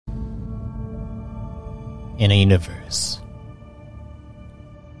in a universe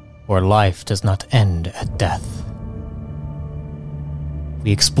where life does not end at death.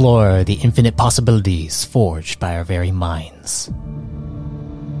 We explore the infinite possibilities forged by our very minds.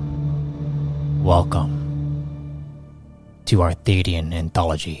 Welcome to Arthadian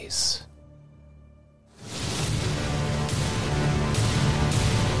Anthologies.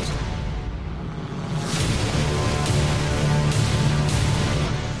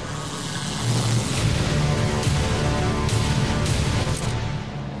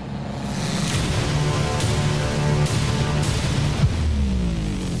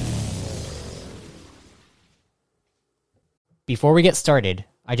 Before we get started,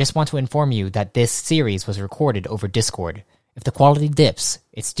 I just want to inform you that this series was recorded over Discord. If the quality dips,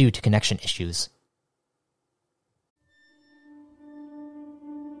 it's due to connection issues.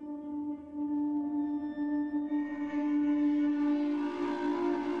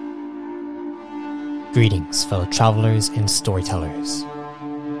 Greetings, fellow travelers and storytellers.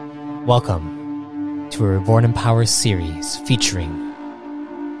 Welcome to a Reborn in Power series featuring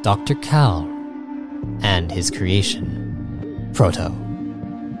Dr. Cal and his creation, Proto.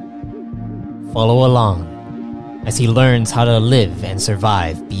 Follow along as he learns how to live and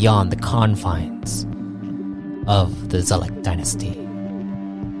survive beyond the confines of the Zelek dynasty.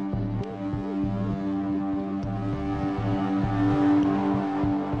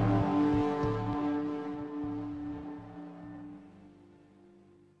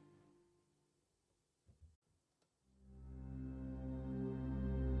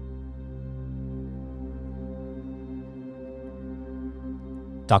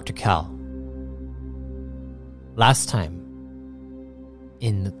 Dr. Cal. Last time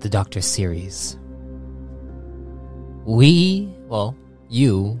in the Doctor series,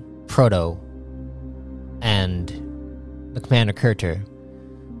 you, Proto, and the Commander Kurter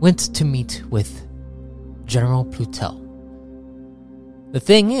went to meet with General Plutel. The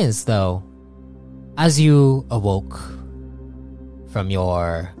thing is, though, as you awoke from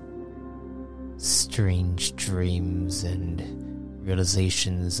your strange dreams and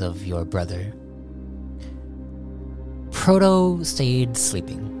realizations of your brother, Proto stayed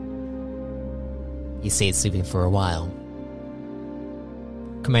sleeping. He stayed sleeping for a while.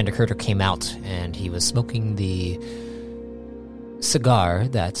 Commander Kurter came out and he was smoking the cigar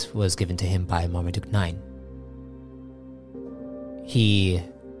that was given to him by Marmaduke 9. He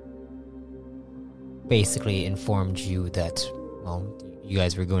basically informed you that, you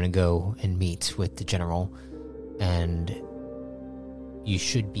guys were going to go and meet with the general, and you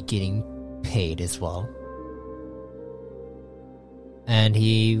should be getting paid as well. And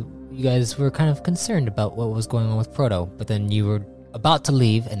you guys were kind of concerned about what was going on with Proto, but then you were about to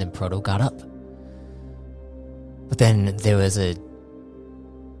leave, and then Proto got up. But then there was a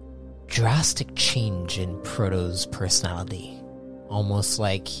drastic change in Proto's personality. Almost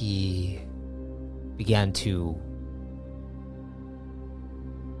like he began to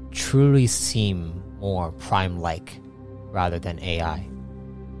truly seem more Prime-like rather than AI.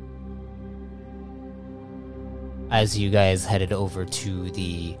 As you guys headed over to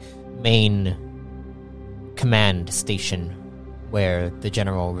the main command station where the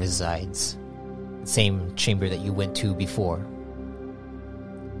general resides, the same chamber that you went to before,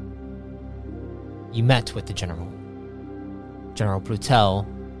 you met with the general. General Plutel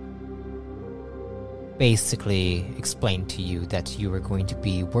basically explained to you that you were going to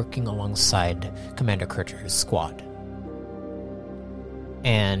be working alongside Commander Kurter's squad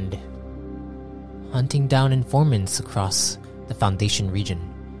and hunting down informants across the Foundation region,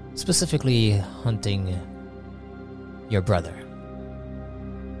 specifically hunting your brother.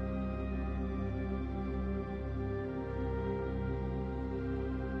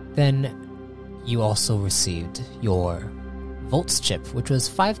 Then you also received your volts chip, which was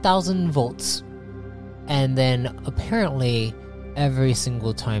 5,000 volts, and then apparently every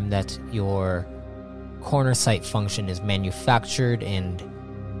single time that your corner site function is manufactured and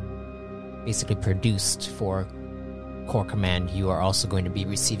basically produced for Core Command, you are also going to be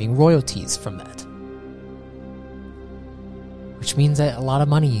receiving royalties from that. Which means that a lot of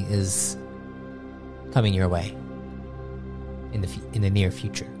money is coming your way in the near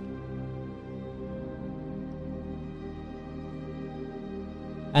future.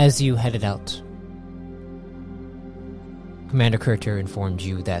 As you headed out, Commander Kurter informed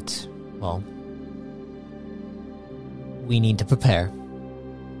you that, we need to prepare.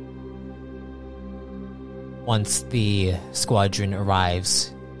 Once the squadron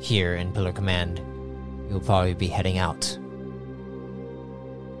arrives here in Pillar Command, you'll probably be heading out.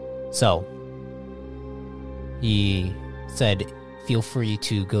 So, he said, feel free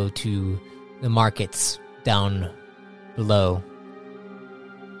to go to the markets down below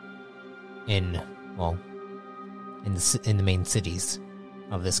in the main cities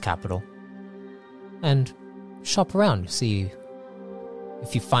of this capital and shop around, see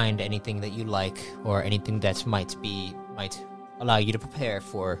if you find anything that you like or anything that might allow you to prepare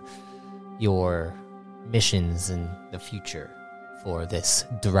for your missions in the future for this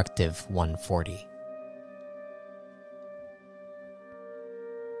Directive 140.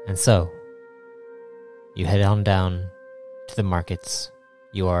 And so, you head on down to the markets.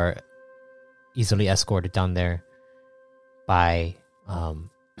 You are easily escorted down there by,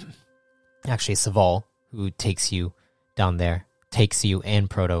 actually Saval, who takes you down there, takes you and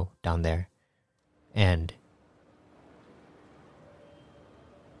Proto down there. And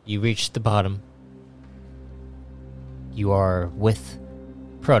you reach the bottom. You are with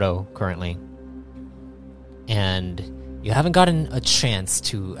Proto currently. And you haven't gotten a chance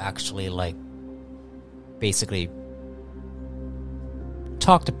to actually, basically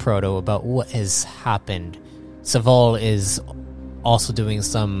talk to Proto about what has happened. Saval is also doing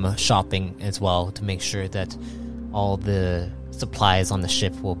some shopping as well to make sure that all the supplies on the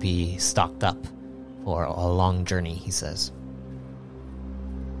ship will be stocked up for a long journey, he says.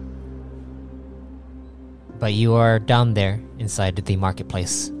 But you are down there inside the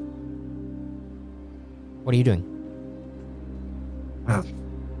marketplace. What are you doing?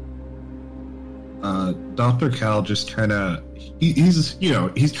 Dr. Cal just kind of he's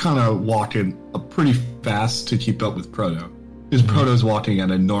kind of walking pretty fast to keep up with Proto. Because Proto's walking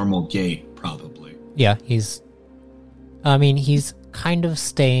at a normal gait, probably. Yeah, he's kind of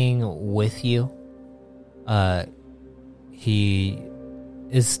staying with you. He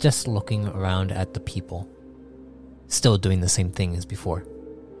is just looking around at the people. Still doing the same thing as before,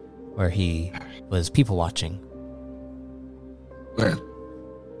 where he was people watching. Well,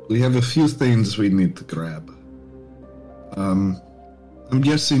 we have a few things we need to grab. I'm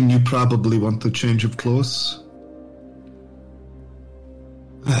guessing you probably want a change of clothes?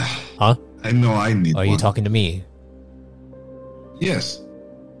 Huh? I know I need one. Are you talking to me? Yes.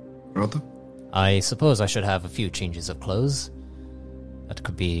 Brother? I suppose I should have a few changes of clothes. That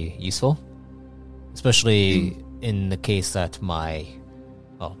could be useful. Especially in the case that my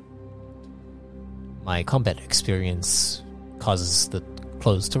combat experience causes the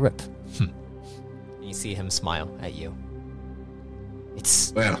clothes to rip. You see him smile at you.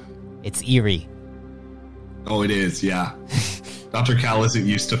 It's eerie. Oh, it is, yeah. Dr. Cal isn't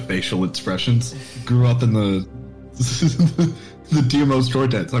used to facial expressions. Grew up in the DMO's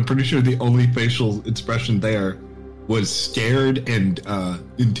Tortex. I'm pretty sure the only facial expression there was scared and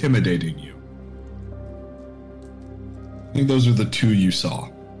intimidating you. I think those are the two you saw.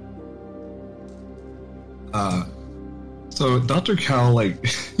 So Dr. Cal,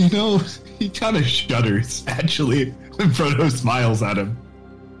 he kind of shudders, actually, when Frodo smiles at him.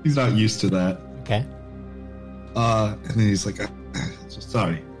 He's not used to that. Okay. And then he's like,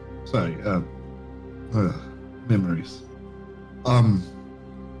 sorry, memories.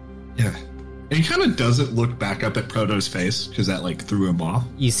 Yeah. And he kind of doesn't look back up at Proto's face, because that, threw him off.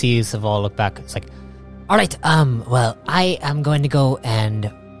 You see Saval look back, it's like, alright, well, I am going to go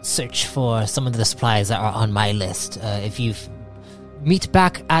and search for some of the supplies that are on my list. If you meet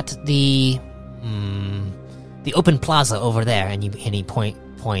back at the open plaza over there, and he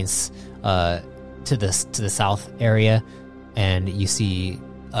points to the south area, and you see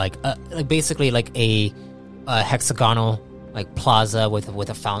basically a hexagonal plaza with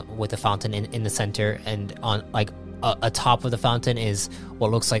a fountain in the center, and on atop of the fountain is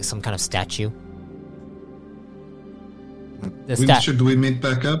what looks like some kind of statue. Should we meet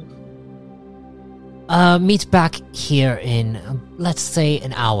back up? Meet back here in, let's say,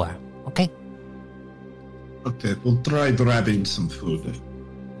 an hour, okay? Okay, we'll try grabbing some food,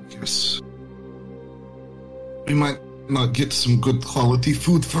 I guess. We might not get some good quality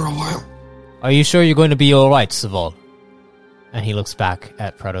food for a while. Are you sure you're going to be alright, Saval? And he looks back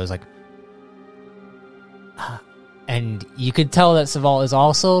at Proto, like... And you could tell that Saval is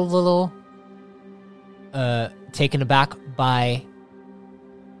also a little... taken aback by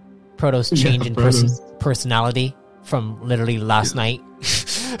Proto's change in personality from literally last night.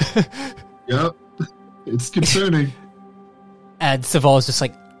 Yep. It's concerning. And Saval is just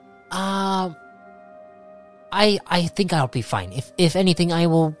like, I think I'll be fine. If anything, I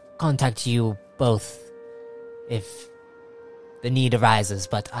will contact you both if the need arises,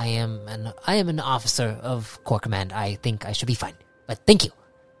 but I am an officer of Corps Command. I think I should be fine. But thank you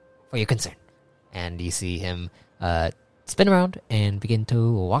for your concern. And you see him spin around and begin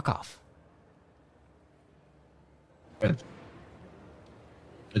to walk off.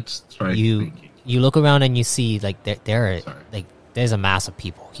 Let's try You thinking. look around and you see like Sorry. there's a mass of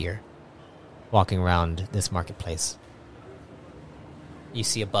people here walking around this marketplace. You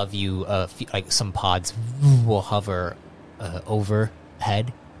see above you like some pods will hover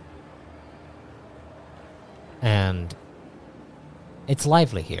overhead, and it's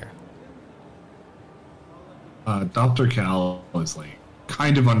lively here. Dr. Cal is like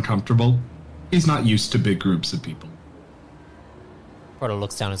kind of uncomfortable. He's not used to big groups of people. Proto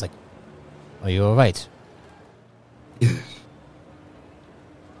looks down and is like, "Are you all right?" Yeah.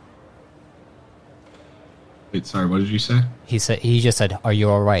 Wait, sorry, what did you say? He just said, "Are you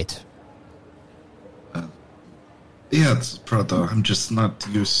all right?" Yeah, it's Proto. I'm just not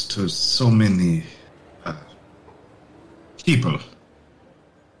used to so many people.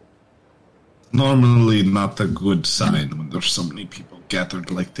 Normally not a good sign when there's so many people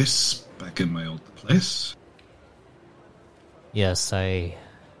gathered like this back in my old place. Yes, I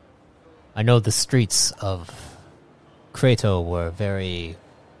know the streets of Krato were very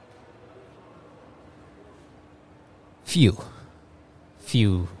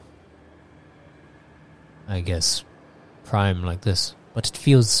few, I guess, prime like this. But it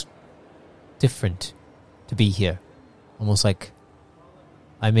feels different to be here. Almost like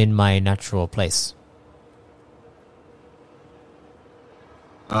I'm in my natural place.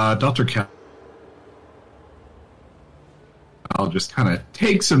 Dr. Cal, I'll just kind of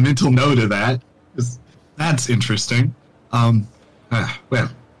take some mental note of that. 'Cause that's interesting. Well, there's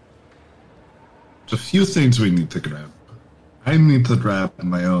a few things we need to grab. I need to grab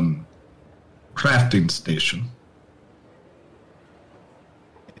my own crafting station.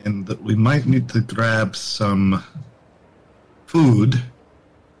 And that we might need to grab some food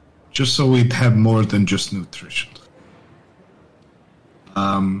just so we'd have more than just nutrition.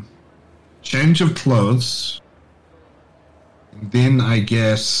 Change of clothes. And then I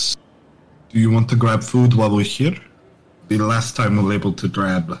guess, do you want to grab food while we're here? The last time we were able to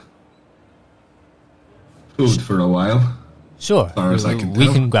grab food for a while. Sure, As far as I can we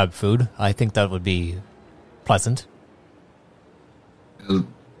tell. can grab food. I think that would be pleasant.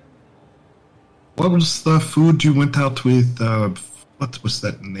 What was the food you went out with? What was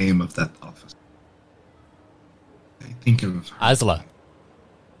that name of that office? I think of Asla,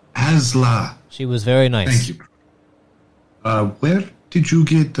 Asla. she was very nice. Thank you. Where did you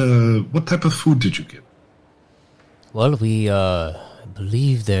get? What type of food did you get? Well, we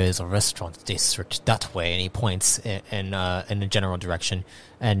believe there is a restaurant district that way, and he points in a general direction.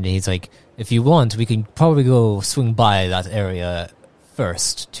 And he's like, "If you want, we can probably go swing by that area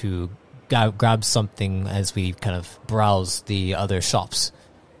first to grab something as we kind of browse the other shops."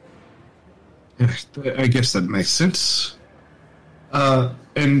 I guess that makes sense.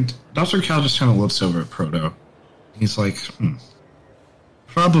 And Dr. Cal just kind of looks over at Proto. He's like,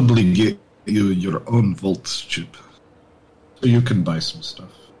 probably get you your own Volts chip so you can buy some stuff.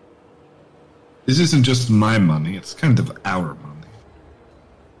 This isn't just my money, it's kind of our money.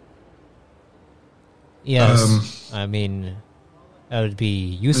 Yes, I mean that would be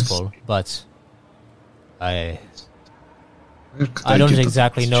useful, but I Where could don't get the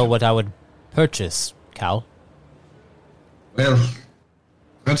exactly Volts know chip? what I would purchase, Cal. Well,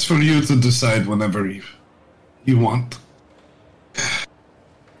 that's for you to decide whenever you want.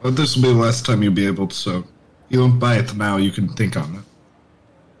 Well, this will be the last time you'll be able to, so you don't buy it now, you can think on it.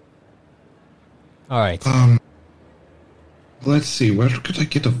 All right. Let's see, where could I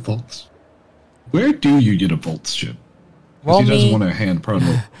get a Volts? Where do you get a Volts chip? 'Cause Roll he doesn't me, want to hand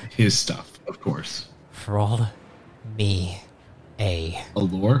Proto his stuff, of course. roll me a A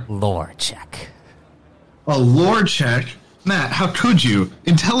lore? lore check. A lore check? Matt, how could you?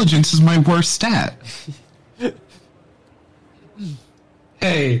 Intelligence is my worst stat.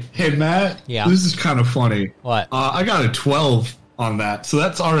 Hey, Matt. Yeah? This is kind of funny. What? I got a 12 on that, so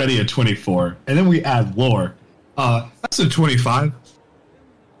that's already a 24. And then we add lore. That's a 25.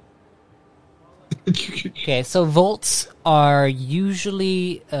 Okay, so volts are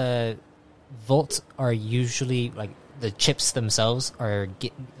usually like the chips themselves are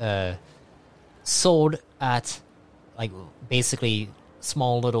sold at like basically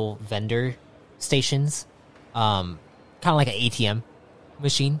small little vendor stations, kind of like an ATM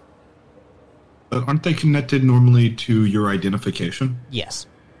machine. But aren't they connected normally to your identification? Yes.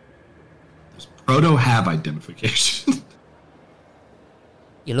 Does Proto have identification?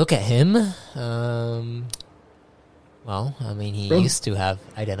 You look at him. Well, I mean, he Bro. used to have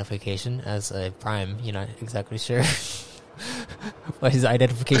identification as a prime. You're not exactly sure what his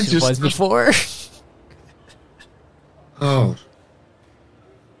identification was before. Oh.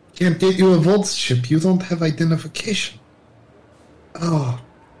 Can't get you a Volts chip. You don't have identification. Oh.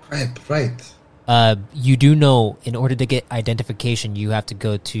 Right. You do know, in order to get identification, you have to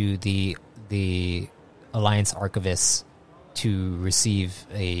go to the Alliance Archivist to receive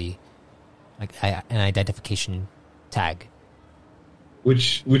an identification tag.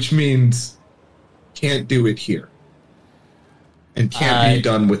 Which means can't do it here. And can't be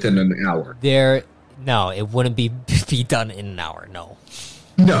done within an hour. No, it wouldn't be done in an hour, no.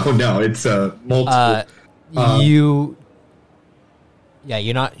 No, it's multiple. You're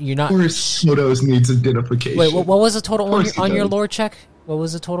not. Of course, Protos needs identification. Wait, what was the total on your lore check? What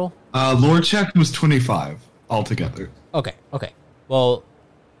was the total? Lore check was 25 altogether. Okay. Well,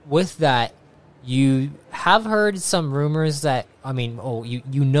 with that, you have heard some rumors that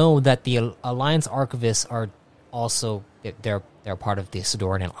you know that the Alliance Archivists are also they're part of the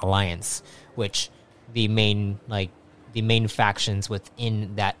Sidorian Alliance, which the main factions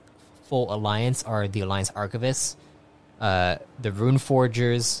within that full alliance are the Alliance Archivists, the Rune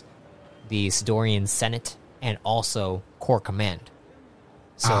Forgers, the Sidorian Senate, and also Core Command.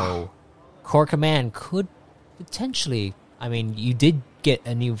 So, Core Command could potentially. I mean, you did get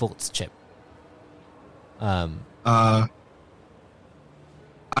a new Volts chip. I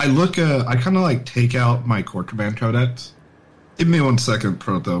kind of take out my Core Command codex. Give me 1 second,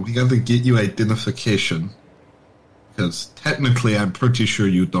 Proto. We got to get you identification. Because technically, I'm pretty sure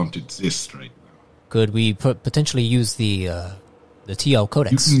you don't exist right now. Could we potentially use the TL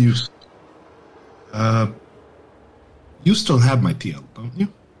codex? You can use. You still have my TL, don't you?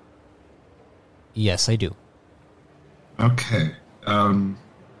 Yes, I do. Okay.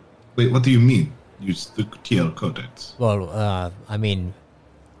 Wait, what do you mean? Use the TL codex? Well,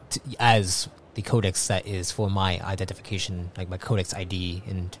 as the codex that is for my identification, like my codex ID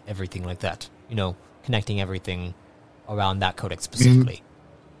and everything like that. Connecting everything around that codex specifically.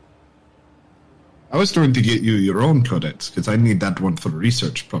 I was trying to get you your own codex, because I need that one for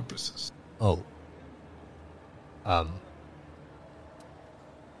research purposes. Oh. All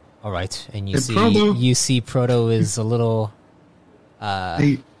right, and you see Proto is a little.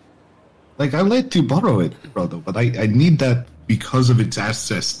 I let you borrow it, Proto, but I need that because of its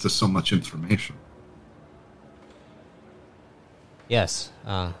access to so much information. Yes,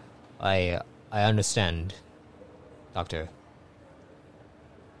 I understand, Doctor.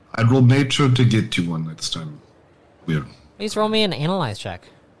 I will make sure to get you one next time. Please roll me an analyze check.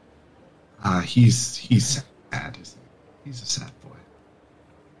 He's sad, isn't he? He's a sad boy.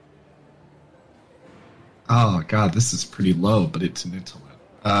 Oh god, this is pretty low, but it's an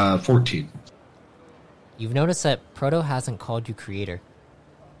intellect. 14. You've noticed that Proto hasn't called you creator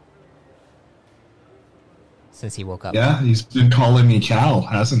since he woke up. Yeah, he's been calling me Cal,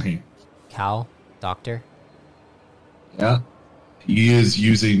 hasn't he? Cal? Doctor? Yeah. He is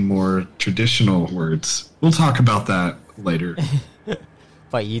using more traditional words. We'll talk about that later.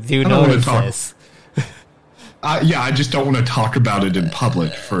 But you do notice this. Yeah, I just don't want to talk about it in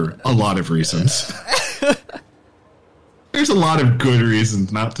public for a lot of reasons. There's a lot of good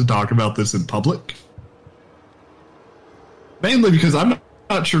reasons not to talk about this in public. Mainly because I'm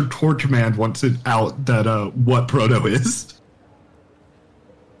not sure Core Command wants it out that what Proto is.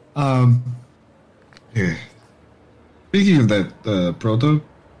 Yeah. Speaking of that, Proto,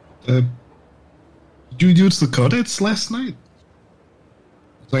 did you use the codex last night?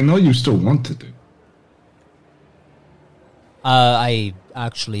 'Cause I know you still wanted to. I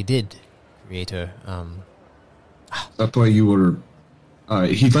actually did, creator. That's why you were.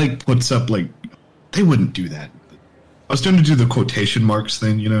 He puts up they wouldn't do that. I was trying to do the quotation marks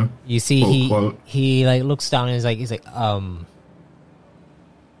thing, You see, quote. he looks down and he's like,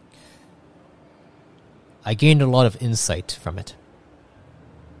 I gained a lot of insight from it.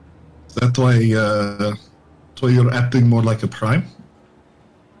 That's why you're acting more like a prime?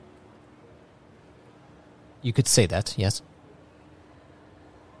 You could say that, yes.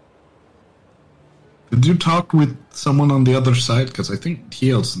 Did you talk with someone on the other side? Because I think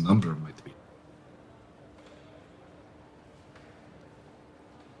TL's number might be.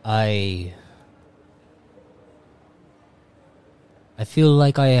 I feel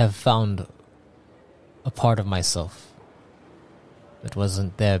like I have found a part of myself that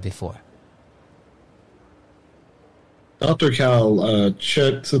wasn't there before. Dr. Cal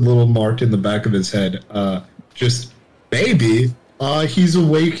checked a little mark in the back of his head. Just maybe he's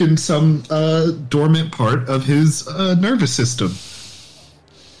awakened some dormant part of his nervous system.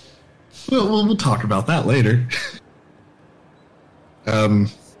 We'll talk about that later. Well,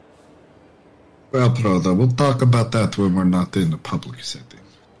 Proto, we'll talk about that when we're not in a public setting.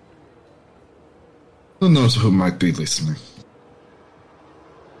 Who knows who might be listening?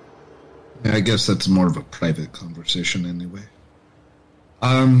 Yeah, I guess that's more of a private conversation anyway.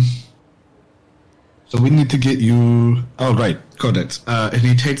 So we need to get you. Oh, right, codex. And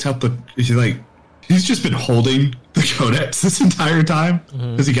he takes out the. He's just been holding the codex this entire time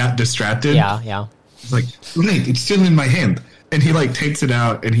because he got distracted. Yeah. He's like, wait, it's still in my hand, and he takes it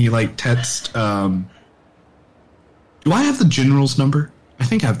out and he texts. Do I have the general's number? I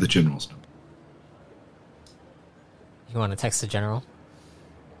think I have the general's number. You want to text the general?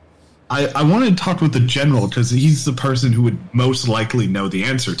 I want to talk with the general because he's the person who would most likely know the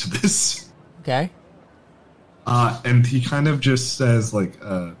answer to this. Okay. And he kind of just says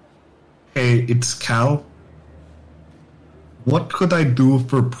hey, it's Cal. What could I do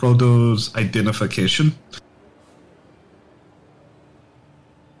for Proto's identification?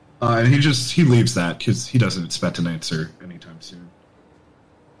 And he leaves that because he doesn't expect an answer anytime soon.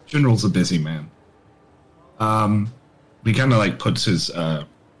 General's a busy man. He kind of puts his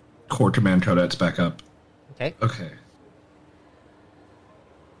core command codex back up. Okay.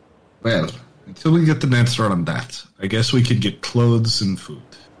 Well, until we get an answer on that, I guess we could get clothes and food.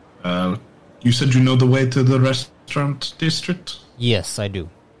 You said you know the way to the restaurant district? Yes, I do.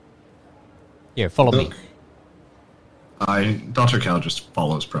 Here, follow me. Dr. Cal just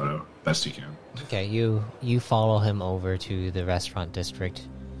follows Proto best he can. Okay, you follow him over to the restaurant district.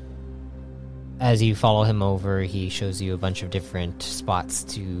 As you follow him over, he shows you a bunch of different spots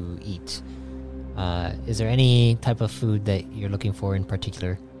to eat. Is there any type of food that you're looking for in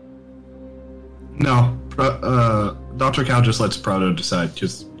particular? No. Dr. Cal just lets Proto decide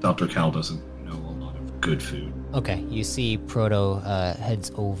because Dr. Cal doesn't know a lot of good food. Okay, you see Proto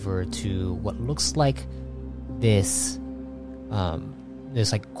heads over to what looks like this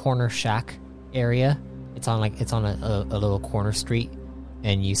corner shack area. It's on a little corner street.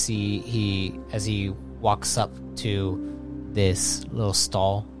 And you see as he walks up to this little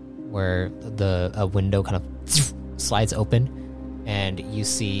stall where a window kind of slides open, and you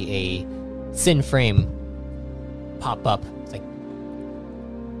see a Sin frame pop up. It's like,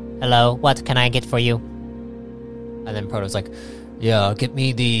 hello, what can I get for you? And then Proto's like, yeah, get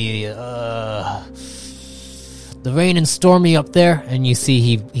me the Rain and Stormy up there. And you see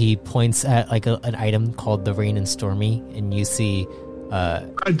he points at an item called the Rain and Stormy, and you see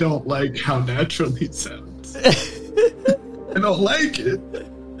I don't like how natural he sounds. I don't like it.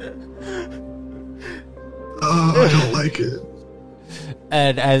 Oh, I don't like it.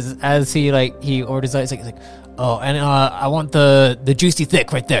 And as he orders that, he's like, oh, and I want the juicy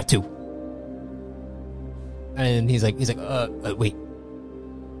thick right there too. And he's like, wait,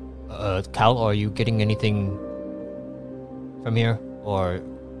 Cal, are you getting anything from here, or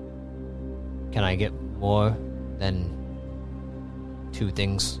can I get more than 2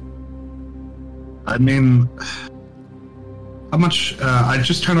 things? I mean, how much? I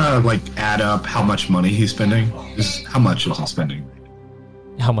just trying to add up how much money he's spending. How much is he spending?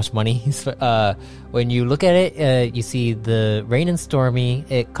 How much money he's when you look at it, you see the Rain and Stormy.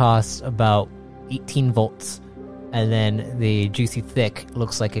 It costs about 18 volts, and then the Juicy Thick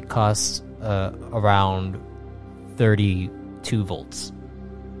looks like it costs around 32 volts.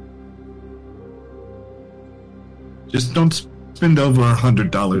 Just don't spend over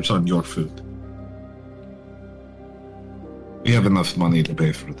 $100 on your food. We have enough money to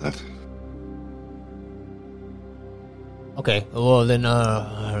pay for that. Okay, well then,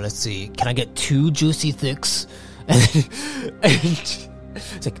 let's see. Can I get 2 Juicy Thicks? It's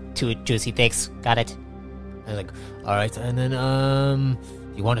like 2 Juicy Thicks. Got it. And like, all right. And then,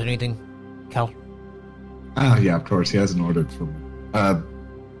 you want anything, Cal? Yeah, of course. He hasn't ordered for me.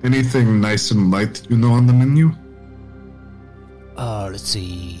 Anything nice and light on the menu? Let's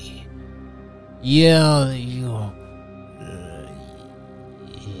see. Yeah,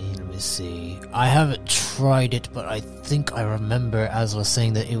 let me see. I haven't tried it, but I think I remember as I was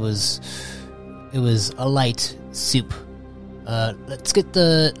saying that it was a light soup. Let's get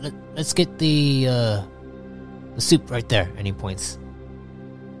the soup right there. And he points.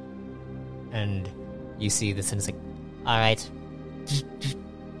 And you see this, and it's like, all right.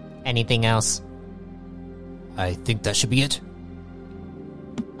 Anything else? I think that should be it.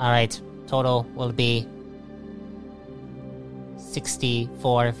 Alright, total will be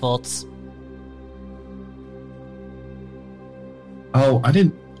 64 volts. Oh, I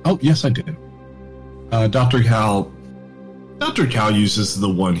didn't. Oh, yes, I did. Dr. Cal uses the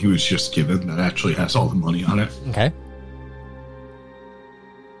one he was just given that actually has all the money on it. Okay.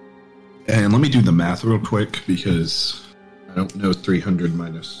 And let me do the math real quick because I don't know 300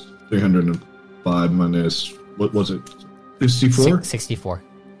 minus 305 minus, what was it? 64? 64.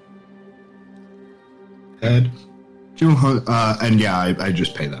 And yeah, I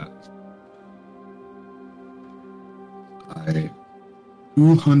just pay that.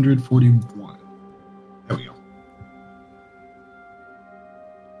 241. There we go.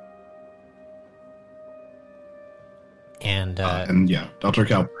 And yeah, Dr.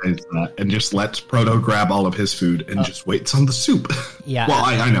 Cal plays that and just lets Proto grab all of his food and just waits on the soup. Yeah. Well,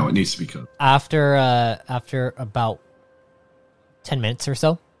 I know it needs to be cooked. After about 10 minutes or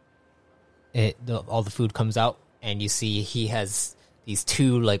so, all the food comes out, and you see he has these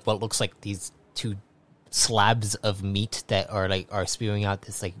two, like, what looks like these two slabs of meat that are spewing out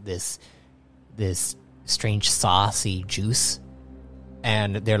this strange saucy juice,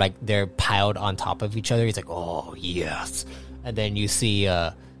 and they're piled on top of each other. He's like, oh yes. And then you see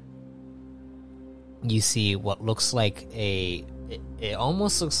what looks like it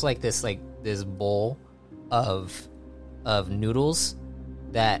almost looks like this bowl of noodles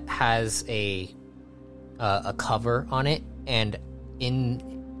that has a cover on it, and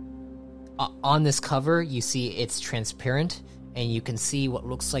on this cover you see it's transparent, and you can see what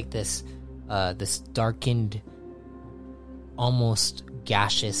looks like this darkened, almost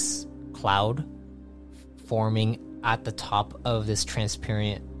gaseous cloud forming at the top of this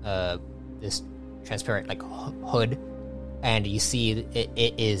transparent like hood, and you see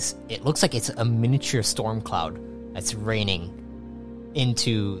it looks like it's a miniature storm cloud that's raining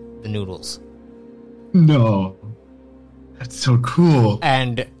into the noodles. No, that's so cool.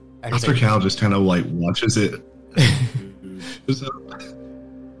 And Dr. Cal just kind of like watches it. He's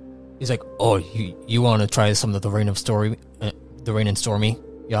like, "Oh, you want to try some of the rain and stormy?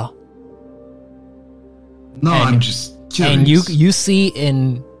 Yeah." No, I'm just curious. And you see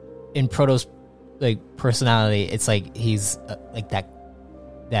in Proto's like personality, it's like he's like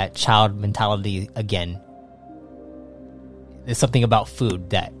that child mentality again. There's something about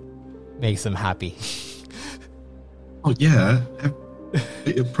food that makes him happy. Oh yeah,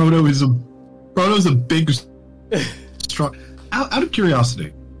 Proto's a big, strong. Out of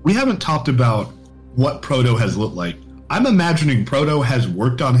curiosity, we haven't talked about what Proto has looked like. I'm imagining Proto has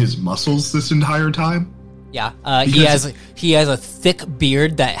worked on his muscles this entire time. Yeah, he has a thick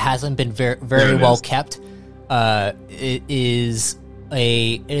beard that hasn't been very well kept. It is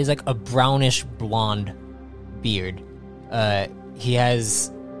like a brownish blonde beard. He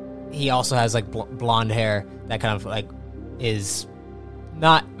also has like blonde hair that kind of like is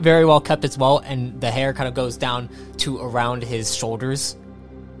not very well kept as well, and the hair kind of goes down to around his shoulders.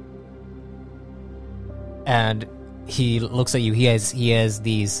 And he looks at you. He has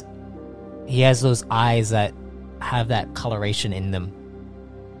those eyes that have that coloration in them.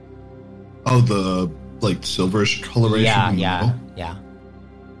 Oh, the like silverish coloration. Yeah.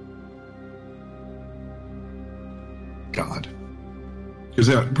 God, because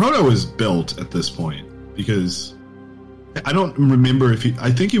Proto is built at this point, because I don't remember I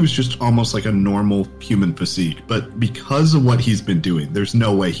think he was just almost like a normal human physique, but because of what he's been doing, there's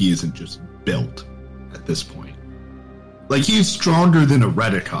no way he isn't just built at this point. Like, he's stronger than a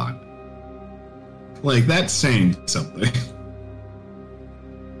Redicon. Like, that's saying something.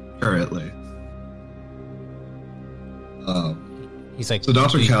 Currently. He's like, so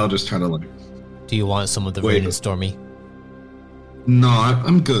Dr. Cal just kind of like, do you want some of the rain and stormy? No,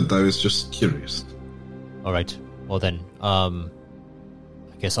 I'm good. I was just curious. All right. Well then, I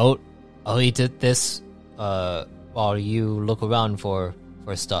guess I'll eat this while you look around for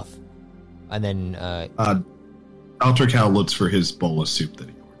stuff, and then Dr. Cal looks for his bowl of soup that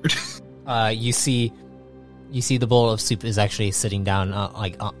he ordered. You see the bowl of soup is actually sitting down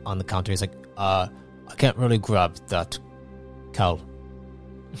on the counter. He's like, I can't really grab that, Cal.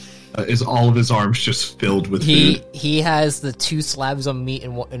 Is all of his arms just filled with food? He has the two slabs of meat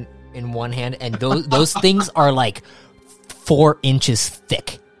in one hand, and those things are like 4 inches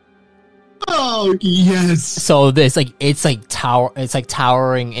thick. Oh yes! So it's like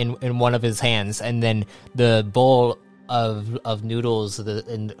towering in one of his hands, and then the bowl of noodles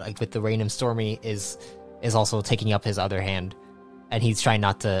with the rain and stormy is also taking up his other hand, and he's trying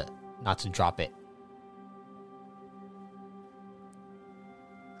not to drop it.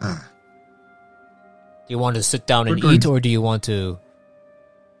 Do you want to sit down and eat, or do you want to,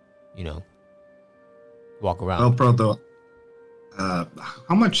 walk around? Well, Proto,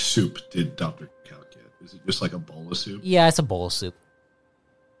 how much soup did Dr. Cal get? Is it just like a bowl of soup? Yeah, it's a bowl of soup.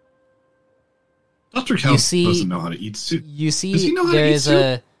 Dr. Cal doesn't know how to eat soup. You see, does he know how to eat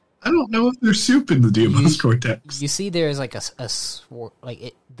soup? I don't know if there's soup in the Diamos Cortex. You see, there's like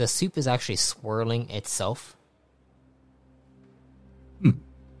the soup is actually swirling itself.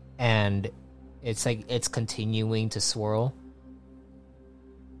 And it's like it's continuing to swirl,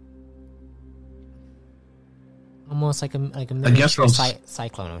 almost like a miniature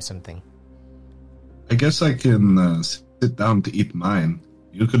cyclone or something. I guess I can sit down to eat mine.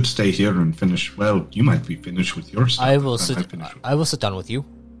 You could stay here and finish. Well, you might be finished with your stuff. I will sit down with you.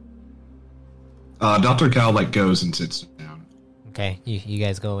 Dr. Cal goes and sits down. Okay, you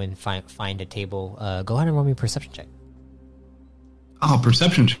guys go and find a table. Go ahead and roll me a perception check. Oh,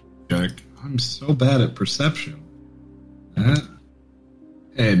 perception check. I'm so bad at perception.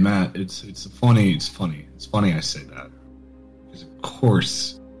 Hey, Matt, it's funny I say that. Because of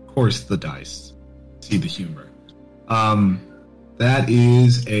course the dice see the humor. That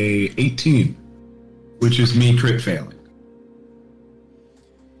is a 18, which is me crit failing.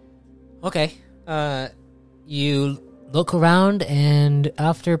 Okay. You look around, and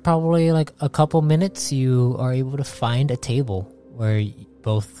after probably a couple minutes, you are able to find a table where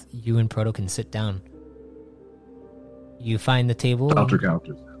both you and Proto can sit down. You find the table Dr. Cal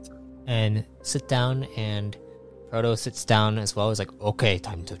and sit down, and Proto sits down as well. He's like, okay,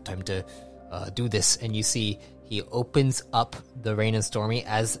 time to do this. And you see he opens up the Rain and Stormy.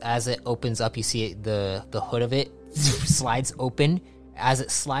 As it opens up, you see the hood of it slides open. As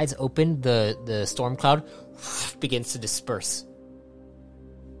it slides open, the storm cloud begins to disperse.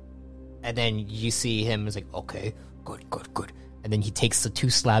 And then you see him is like, okay, good. And then he takes the 2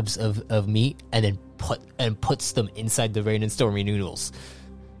 slabs of meat and then puts them inside the Rain and Stormy noodles.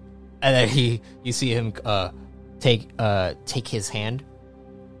 And then you see him take his hand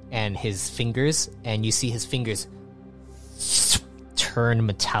and his fingers, and you see his fingers turn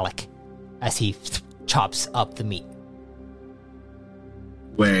metallic as he chops up the meat.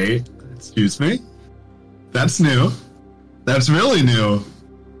 Wait, excuse me? That's new. That's really new.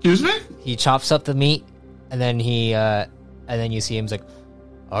 Excuse me? He chops up the meat, and then you see him's like,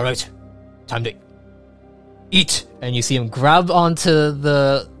 all right, time to eat. And you see him grab onto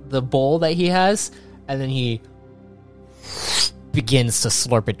the bowl that he has, and then he begins to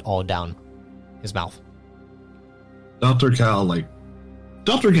slurp it all down his mouth. Dr. Cal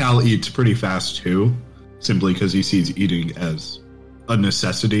eats pretty fast too, simply because he sees eating as a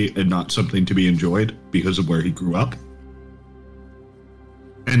necessity and not something to be enjoyed because of where he grew up.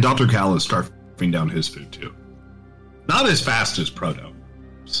 And Dr. Cal is scarfing down his food too. Not as fast as Proto.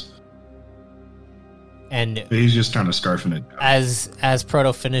 And he's just kind of scarfing it down. As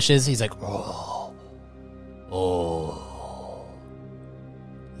Proto finishes, he's like, oh,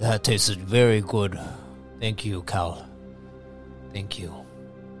 that tasted very good. Thank you, Cal. Thank you.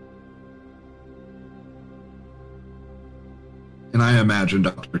 And I imagine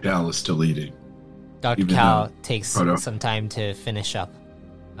Dr. Cal is still eating. Dr. Cal takes some time to finish up.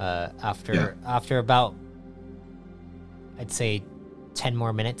 After about, I'd say, 10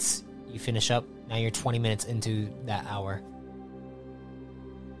 more minutes, you finish up. Now you're 20 minutes into that hour.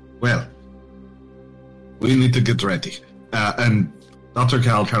 Well, we need to get ready. And Dr.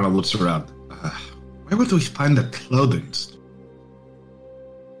 Cal kind of looks around. Where would we find the clothing store?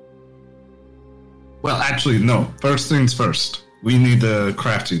 Well, actually, no. First things first. We need the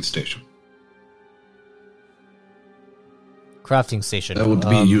crafting station. Crafting station. That would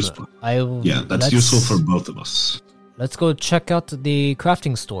be useful. That's useful for both of us. Let's go check out the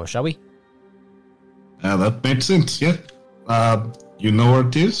crafting store, shall we? That makes sense, yeah. You know where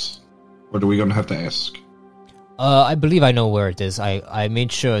it is? Or are we going to have to ask? I believe I know where it is. I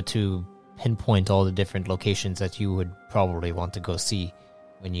made sure to pinpoint all the different locations that you would probably want to go see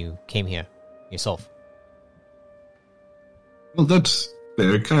when you came here yourself. Well, that's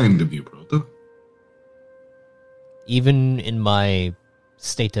very kind of you, brother. Even in my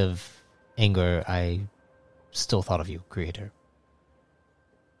state of anger, I still thought of you, Creator.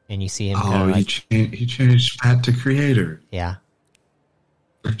 And you see him he changed Pat to Creator. Yeah.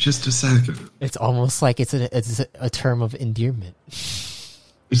 For just a second. It's almost like it's a term of endearment.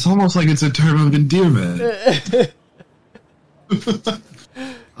 It's almost like it's a term of endearment.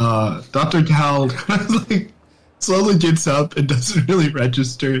 Dr. Cal slowly gets up and doesn't really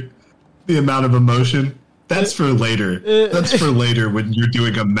register the amount of emotion. That's for later. That's for later when you're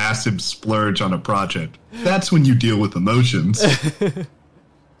doing a massive splurge on a project. That's when you deal with emotions.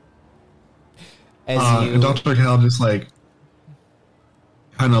 Dr. Cal just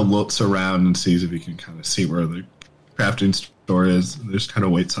kind of looks around and sees if he can kind of see where the crafting store is. And just kind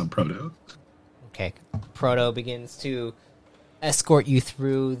of waits on Proto. Okay. Proto begins to escort you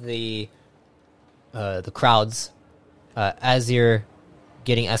through the crowds. As you're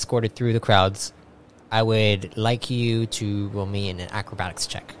getting escorted through the crowds, I would like you to roll me an acrobatics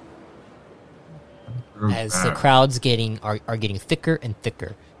check. As the crowds are getting thicker and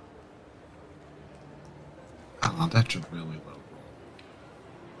thicker. Oh, that's a really low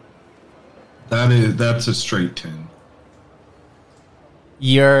roll. That's a straight 10.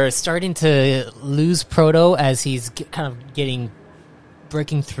 You're starting to lose Proto as he's kind of getting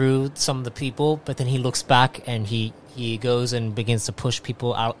breaking through some of the people, but then he looks back and he goes and begins to push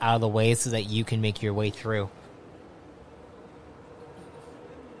people out of the way so that you can make your way through.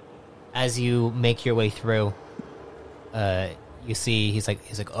 As you make your way through, you see he's like,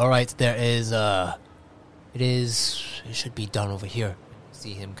 all right, it should be done over here. You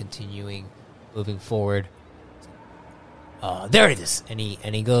see him moving forward. There it is, and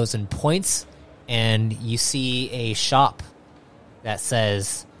he goes and points, and you see a shop that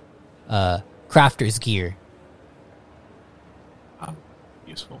says crafter's gear.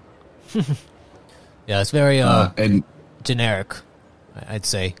 Useful. Yeah, it's very and generic, I'd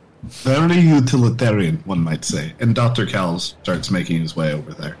say. very utilitarian, one might say. And Dr. Cal starts making his way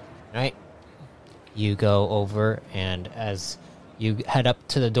over there. Right. You go over, and as you head up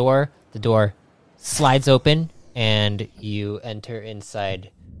to the door slides open, and you enter inside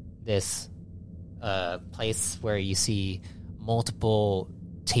this place where you see multiple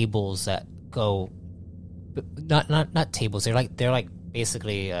tables that go, not tables. They're like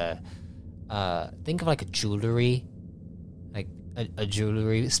basically think of like a jewelry, like a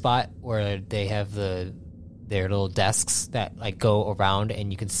jewelry spot where they have their little desks that like go around,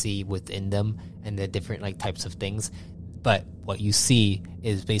 and you can see within them and the different like types of things. But what you see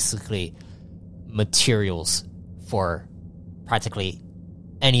is basically materials for practically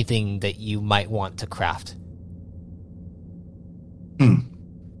anything that you might want to craft.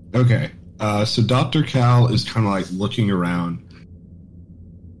 Okay. So Dr. Cal is kind of like looking around.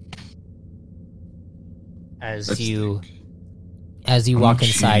 As you walk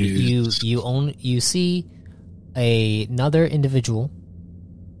inside, geez. you see another individual.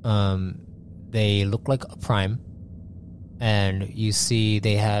 They look like a prime, and you see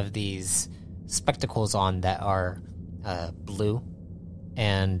they have these spectacles on that are blue,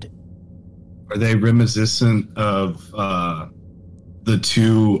 and Are they reminiscent of the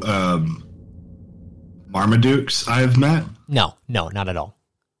two Marmadukes I've met? no, not at all.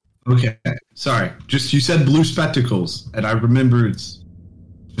 Okay, sorry. Just you said blue spectacles, and I remembered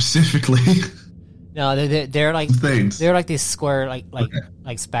specifically No, they're like things. they're like these square like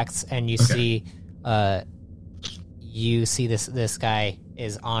Okay. specs, and you Okay. see this guy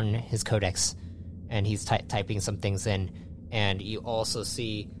is on his codex, and he's typing some things in, and you also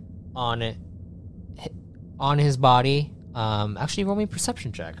see on his body. Actually, roll me a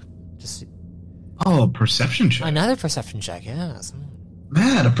perception check. Just Oh, a perception check. another perception check. Yes.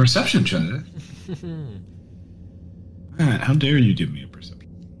 Matt, a perception check. Matt, how dare you give me a perception?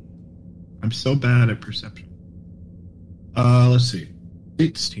 I'm so bad at perception. Let's see.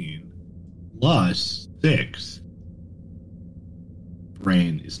 16 plus 6.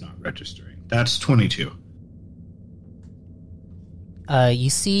 Brain is not registering. That's 22. You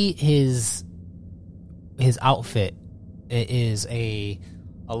see his outfit. It is a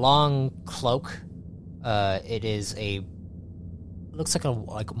long cloak. It is looks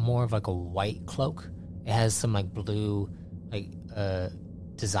like more of like a white cloak. It has some like blue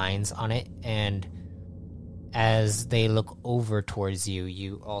designs on it, and as they look over towards you,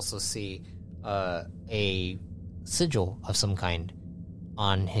 you also see a sigil of some kind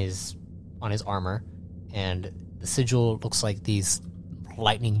on his armor, and the sigil looks like these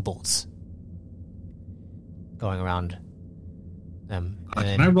lightning bolts going around them. And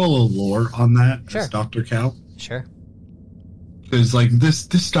Can I roll a lore on that? Sure. As Dr. Cal? Sure. Because like this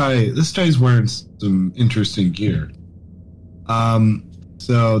guy's wearing some interesting gear.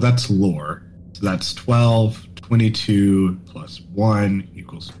 So that's lore. So that's 12, 22 plus 1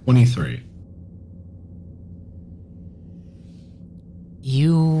 equals 23.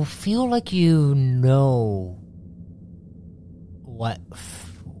 You feel like you know what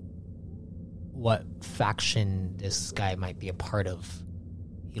faction this guy might be a part of.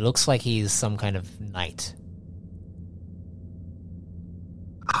 He looks like he's some kind of knight.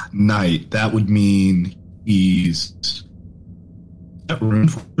 Knight. That would mean he's... Is that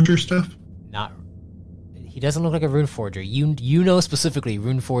Runeforger stuff? Not. He doesn't look like a rune forger. You know specifically,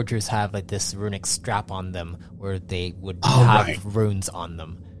 rune forgers have like this runic strap on them where they would have right. runes on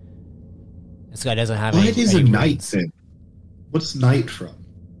them. This guy doesn't have What any. is any a knight runes. then? What's knight from?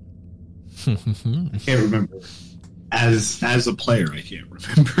 I can't remember. As a player, I can't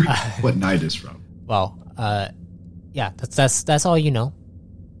remember what knight is from. Well, yeah, that's all you know.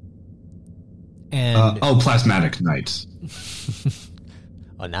 And plasmatic knights.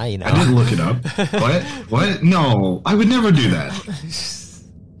 oh, now you know. I didn't look it up. What? No, I would never do that.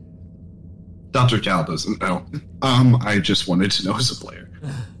 Dr. Cal doesn't know. I just wanted to know as a player.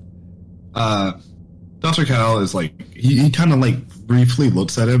 Dr. Cal is like, he kind of like briefly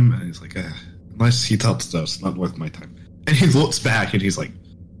looks at him and he's like, unless he thought stuff's not worth my time. And he looks back and he's like,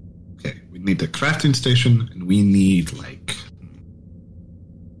 okay, we need the crafting station and we need like,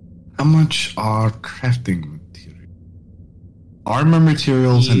 how much are crafting materials? Armor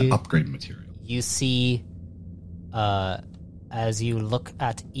materials and upgrade materials. You see, as you look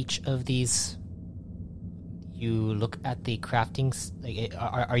at each of these, you look at the crafting.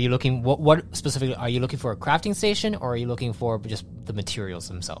 Are you looking? What specifically are you looking for? A crafting station, or are you looking for just the materials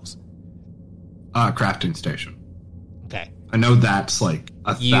themselves? Crafting station. Okay. I know that's like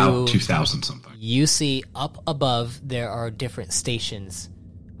about 2,000 something. You see up above there are different stations.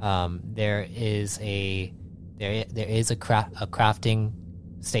 There is a crafting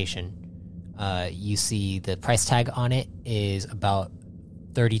station. You see the price tag on it is about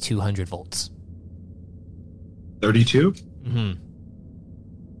 3,200 volts. 32? Mm-hmm.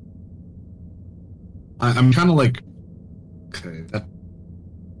 I'm kind of like, okay, that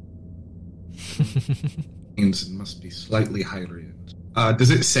means it must be slightly higher end. Does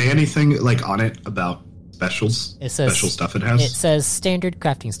it say anything like on it about specials? It says special stuff it has? It says standard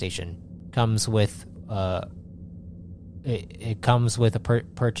crafting station. Comes with it comes with a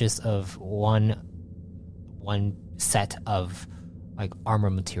purchase of one set of like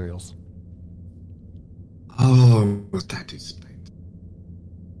armor materials. Oh, that is pain.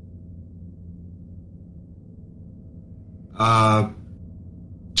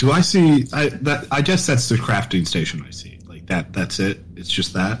 Do I see? I guess that's the crafting station. I see. Like that. That's it. It's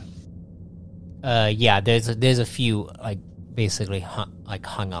just that. Yeah. There's a few like basically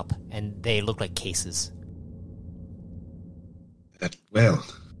hung up, and they look like cases. That well.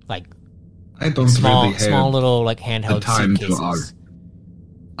 Like I don't small, really have small little like handheld time suitcases.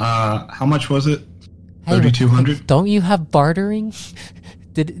 How much was it? Hey, 3,200. Don't you have bartering?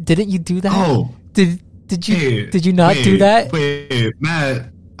 Didn't you do that? Oh, did you not do that? Wait,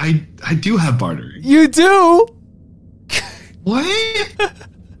 Matt, I do have bartering. You do. What?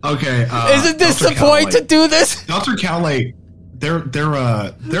 Okay. Isn't this Dr. the point to do this? Dr. Cowley, they're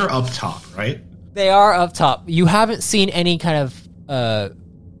up top, right? They are up top. You haven't seen any kind of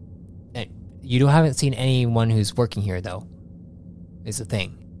you haven't seen anyone who's working here though. Is the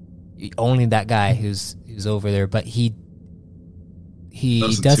thing. Only that guy who's over there, but he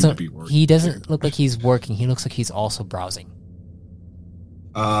doesn't look like he's working. He looks like he's also browsing.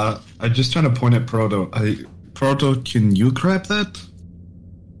 I'm just trying to point at Proto. Proto, can you grab that?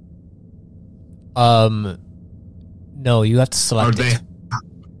 No, you have to select it.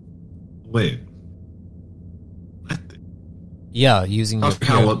 Wait. What? Yeah, using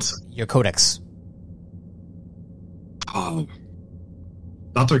your codex. Oh.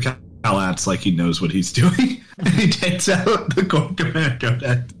 Dr. Cal acts like he knows what he's doing, and he takes out the core command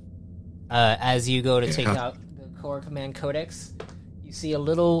codex. As you go to take out the core command codex, you see a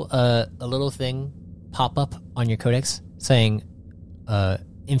little thing pop up on your codex saying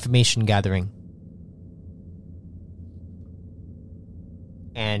information gathering.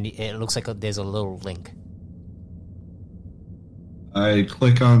 And it looks like there's a little link. I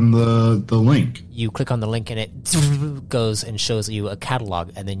click on the link. You click on the link and it goes and shows you a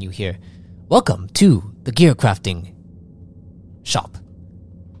catalog, and then you hear, "Welcome to the gear crafting shop.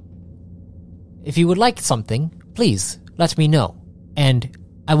 If you would like something, please let me know, and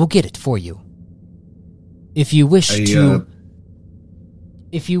I will get it for you. If you wish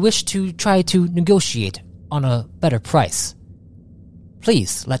to try to negotiate on a better price,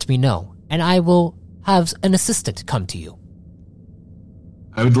 please let me know, and I will have an assistant come to you."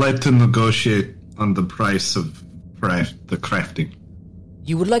 I would like to negotiate on the price of the crafting.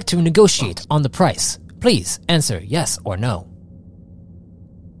 You would like to negotiate on the price. Please answer yes or no.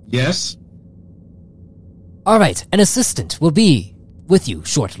 Yes. All right, an assistant will be with you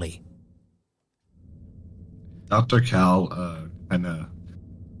shortly. Dr. Cal kind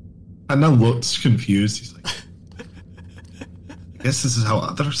of looks confused. He's like, I guess this is how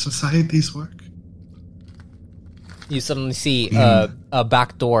other societies work. You suddenly see a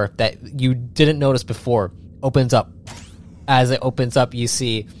back door that you didn't notice before opens up. As it opens up, you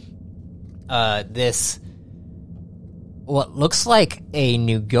see this, what looks like a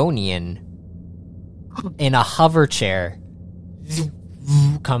Nugonian in a hover chair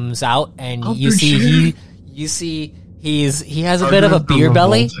comes out, and you see he has a bit of a beer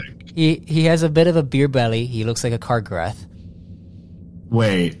belly. He has a bit of a beer belly. He looks like a Kargrath.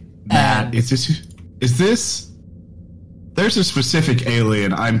 Wait, Matt, is this? There's a specific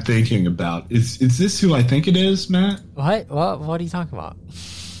alien I'm thinking about. Is this who I think it is, Matt? What are you talking about?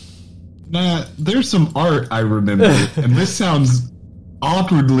 Matt, there's some art I remember, and this sounds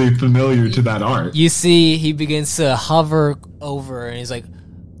awkwardly familiar to that art. You see, he begins to hover over, and he's like,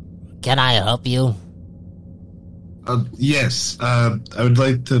 "Can I help you?" Yes. I would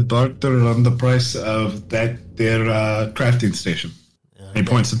like to barter on the price of their crafting station. He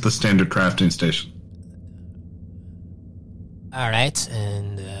points at the standard crafting station. All right,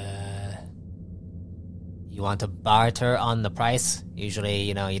 and you want to barter on the price? Usually,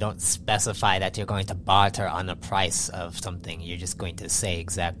 you don't specify that you're going to barter on the price of something. You're just going to say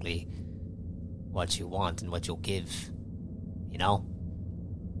exactly what you want and what you'll give.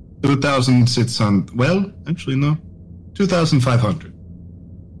 2,000 sits on... Well, actually, no. 2,500.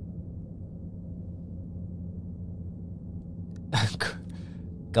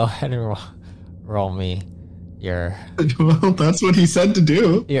 Go ahead and roll me your... Well, that's what he said to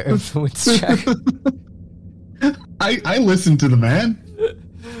do. Your influence check. I listened to the man.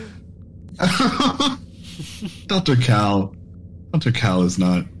 Dr. Cal is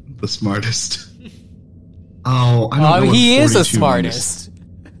not the smartest. Oh, I don't know. He is the smartest.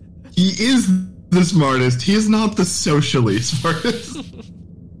 He is the smartest. He is not the socially smartest.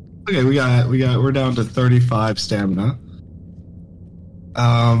 Okay, we're down to 35 stamina.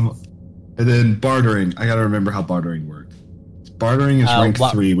 And then bartering. I gotta remember how bartering works. Bartering is rank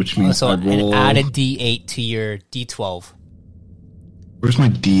 3, which means so I roll... add a D8 to your D12. Where's my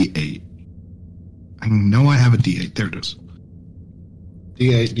D8? I know I have a D8. There it is.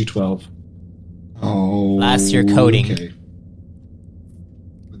 D8, D12. Oh, last year coding. Okay.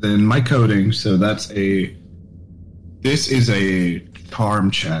 Then my coding, so this is a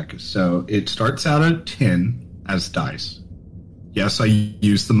charm check. So it starts out at 10 as dice. Yes, I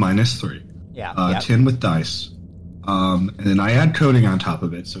use the -3. Yeah. 10 with dice. And then I add coding on top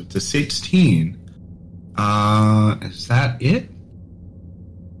of it, so it's a 16. Is that it?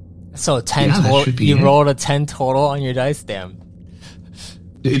 So 10 total. You rolled a 10 total on your dice, damn.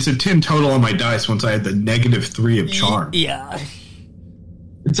 It's a 10 total on my dice once I had the -3 of charm. Yeah.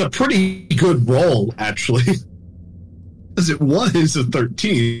 It's a pretty good roll, actually. Because it was a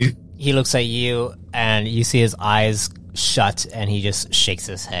 13. He looks at you, and you see his eyes shut, and he just shakes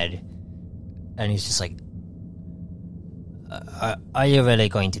his head. And he's just like, are you really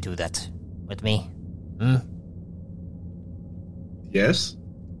going to do that with me? Yes.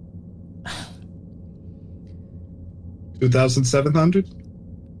 2,700?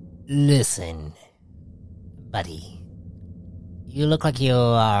 Listen, buddy. You look like you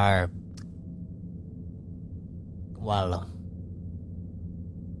are... Well...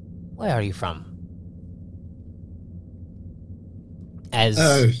 Where are you from? Out of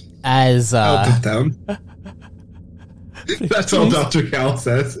town. That's all Dr. Cal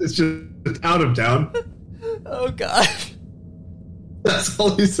says. It's just out of town. Oh, God. That's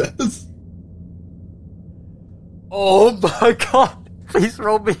all he says. Oh, my God. Please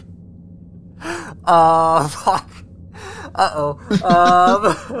roll me. Fuck. Uh-oh.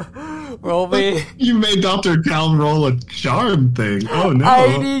 Roll me. You made Dr. Cal roll a charm thing. Oh, no.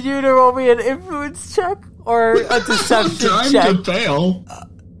 I need you to roll me an influence check or a deception check. Time to fail.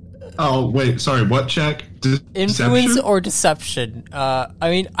 Oh, wait. Sorry, what check? Influence or deception? I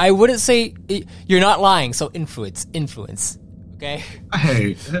mean, I wouldn't say... You're not lying, so influence. Okay?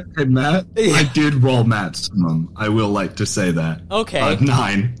 Hey, Matt. I did roll maximum. I will like to say that. Okay.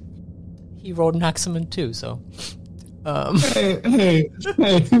 9. He rolled maximum too, so... Hey.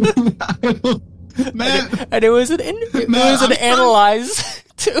 Matt. And it was an analyze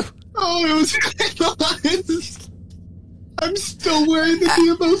too. Oh, it was analyzed. I'm still wearing the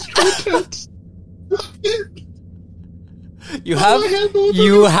Deimos protect. You have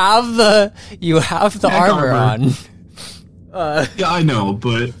the armor on. Yeah, I know,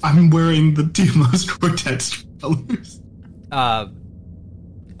 but I'm wearing the Deimos Cortex colors.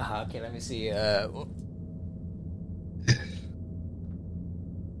 Okay, let me see.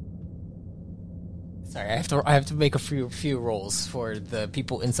 Sorry, I have to make a few rolls for the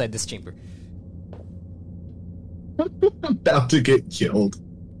people inside this chamber. I'm about to get killed.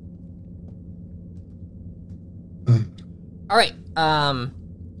 All right.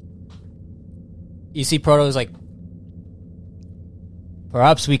 You see, Proto's like,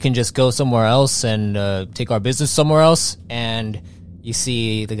 perhaps we can just go somewhere else and take our business somewhere else. And you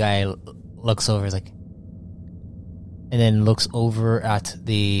see the guy looks over, like, and then looks over at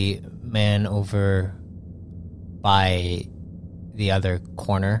the man over by the other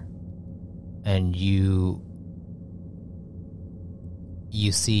corner, and you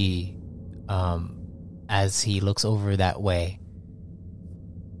see, as he looks over that way,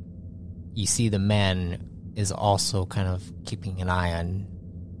 you see the man is also kind of keeping an eye on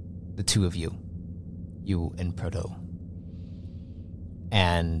the two of you and Proto.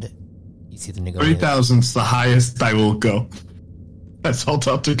 And you see the negotiator. 3,000's the highest I will go. That's all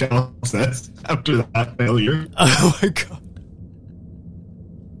Dr. Cal says after that failure. Oh my god.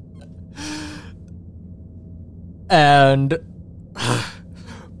 And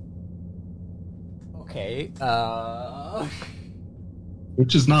okay,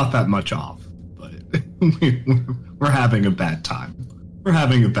 Which is not that much off, but we're having a bad time. We're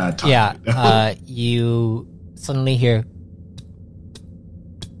having a bad time. yeah, right now. you suddenly hear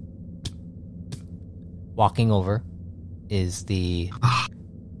walking over is the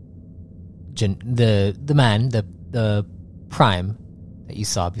man, the prime that you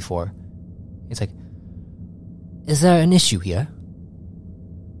saw before. He's like, "Is there an issue here?"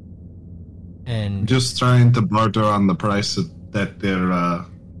 And Just trying to barter on the price at their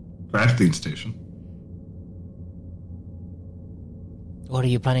crafting station. what are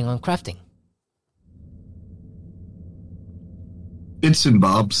you planning on crafting? Bits and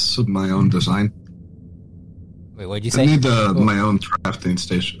bobs of my own design. Wait, what did you I say? need my own crafting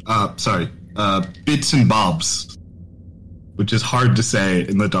station. Bits and bobs. Which is hard to say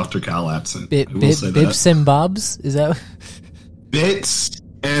in the Dr. Cal accent. I will say that. Bits and bobs? Is that Bits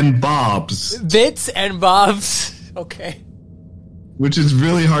and bobs. bits and bobs? Okay. Which is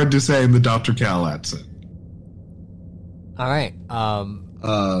really hard to say in the Dr. Cal accent. All right.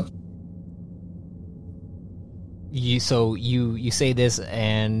 You say this,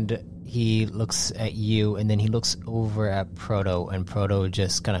 and he looks at you, and then he looks over at Proto, and Proto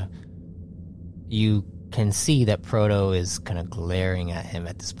just kind of. You can see that Proto is kind of glaring at him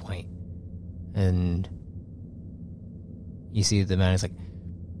at this point, and you see the man is like,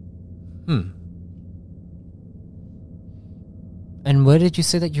 And where did you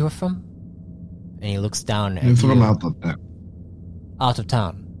say that you were from? And he looks down at I'm from you. out of there. Out of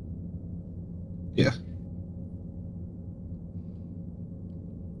town. Yeah.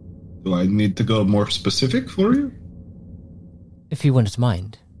 Do I need to go more specific for you? If you wouldn't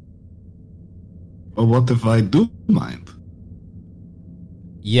mind. Or what if I do mind?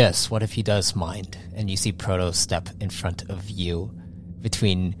 Yes, what if he does mind? And you see Proto step in front of you,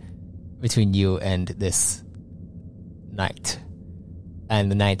 between you and this knight. And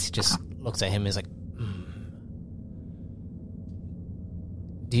the knight just looks at him and is like,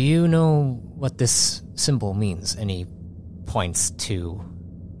 Do you know what this symbol means? And he points to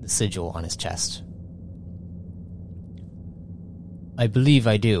the sigil on his chest. I believe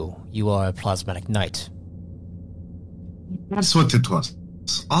I do. You are a plasmatic knight. That's what it was.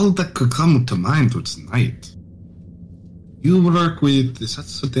 All that could come to mind was night. You work with, is that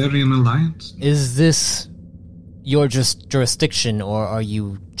Sidarian Alliance? Is this your just jurisdiction, or are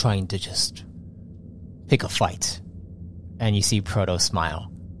you trying to just pick a fight? And you see Proto smile.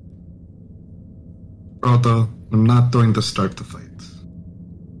 Proto, I'm not going to start the fight.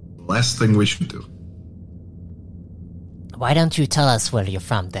 The last thing we should do. Why don't you tell us where you're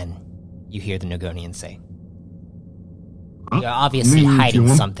from, then? You hear the Nogonian say. Huh? You're obviously hiding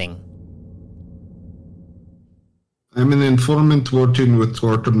something. I'm an informant working with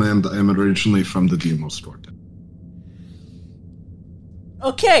Tortum, and I'm originally from the Demos Tortum.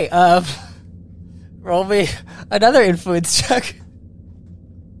 Okay, roll me another influence check.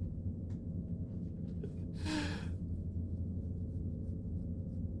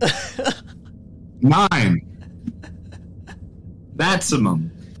 Nine.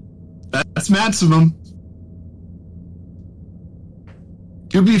 Maximum. That's maximum.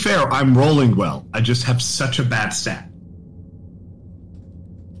 To be fair, I'm rolling well. I just have such a bad stat.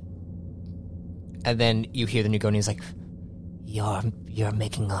 And then you hear the Nugonian's like, You're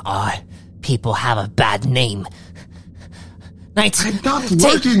making our people have a bad name. Knight, I'm not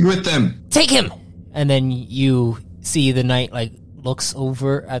working with them. take him! And then you see the knight, like, looks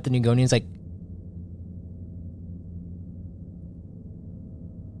over at the Nugonians, like,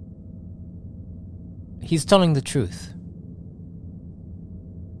 he's telling the truth.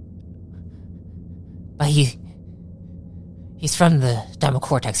 But he's from the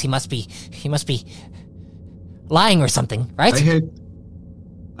Democortex. He must be lying or something, right?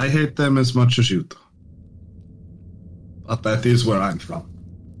 I hate them as much as you do. But that is where I'm from.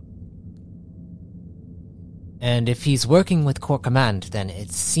 And if he's working with Core Command, then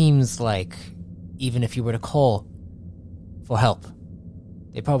it seems like even if you were to call for help,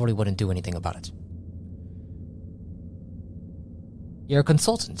 they probably wouldn't do anything about it. You're a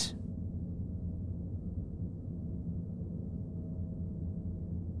consultant.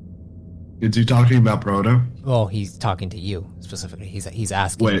 Is he talking about Proto? Well, he's talking to you specifically. He's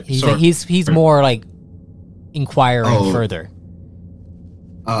asking. Wait, he's more like inquiring further.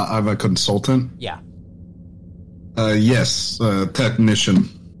 I'm a consultant? Yeah. Yes, technician.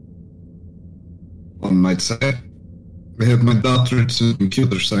 One might say. I have my doctorate in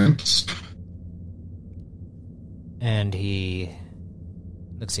computer science. And he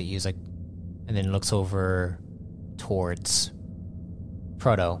looks at you, he's like, and then looks over towards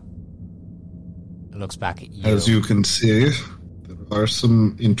Proto. And looks back at you. As you can see, there are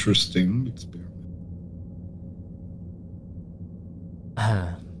some interesting experiments.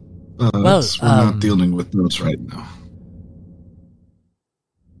 Well, we're not dealing with those right now.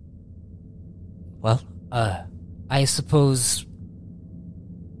 Well, I suppose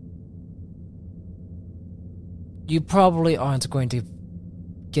you probably aren't going to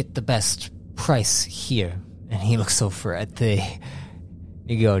get the best price here. And he looks over at the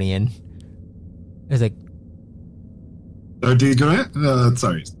Negonian. He's like, 30 grand?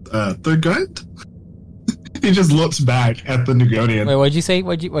 Third grand? He just looks back at the Negonian. wait, what'd you say?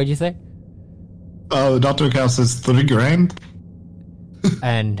 What'd you say? Dr. Cal says 3 grand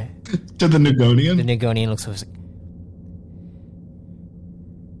And to the Negonian. the Negonian looks over, he's like,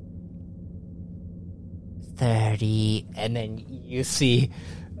 30, and then you see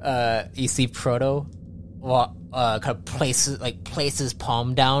Proto kind of place his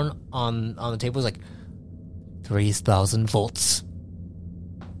palm down on the table. He's like, 3,000 volts.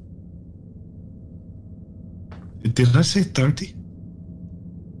 Did I say 30?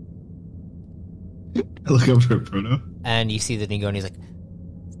 I look over at Proto. And you see the Negonian, he's like,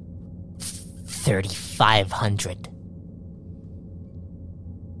 3,500.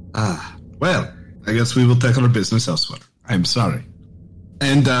 Well, I guess we will take our business elsewhere. I'm sorry.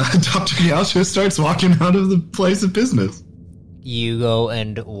 And Dr. Yasha starts walking out of the place of business. You go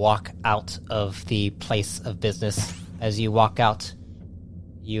and walk out of the place of business. As you walk out,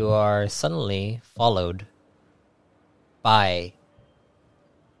 you are suddenly followed by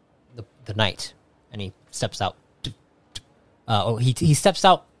the knight, and he steps out. He steps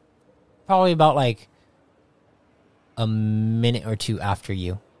out probably about like a minute or two after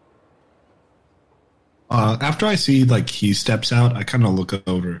you. After I see he steps out, I kind of look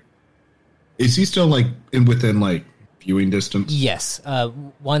over. Is he still within viewing distance? Yes.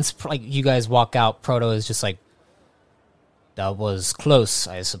 Once you guys walk out, Proto is just like, that was close,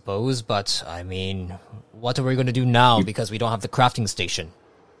 I suppose, but I mean, what are we going to do now because we don't have the crafting station?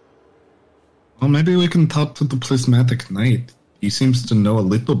 Well, maybe we can talk to the Prismatic Knight. He seems to know a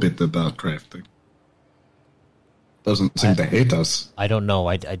little bit about crafting. Doesn't seem to hate us. I don't know.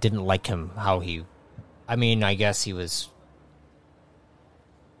 I didn't like him, I mean, I guess he was...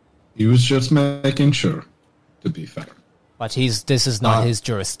 He was just making sure, to be fair. But this is not his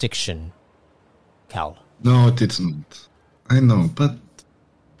jurisdiction, Cal. No, it isn't. I know, but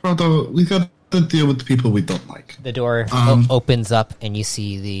Proto, we got to deal with the people we don't like. The door opens up, and you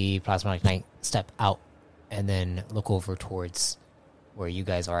see the Plasmatic Knight step out, and then look over towards where you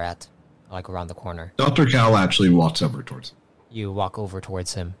guys are at, around the corner. Dr. Cal actually walks over towards him. You walk over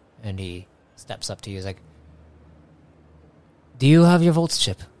towards him, and he steps up to you. He's like, do you have your Volts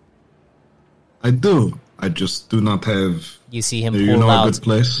chip? I do. I just do not have... You see him pull out... a good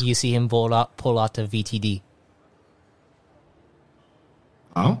place? You see him pull out a VTD.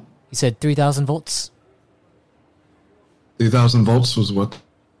 How? He said 3,000 volts. 3,000 volts was what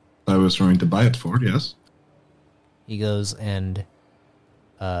I was trying to buy it for, yes. He goes and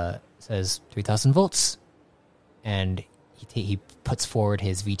says 3,000 volts. And he puts forward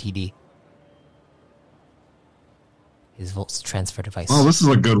his VTD. His volts transfer device. Oh, this is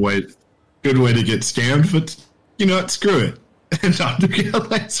a good way to get scammed, but you know what? Screw it. And Dr.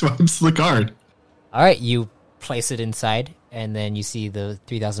 Cal swipes the card. All right, you place it inside, and then you see the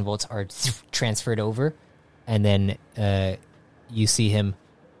 3,000 volts are transferred over, and then you see him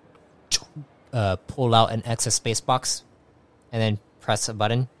pull out an excess space box, and then press a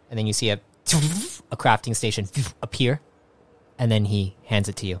button, and then you see a crafting station appear, and then he hands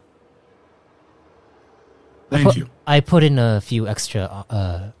it to you. Thank you. I put in a few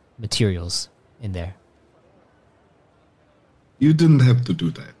extra materials in there. You didn't have to do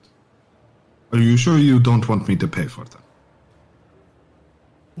that. Are you sure you don't want me to pay for them?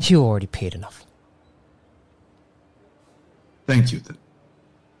 You already paid enough. Thank you, then.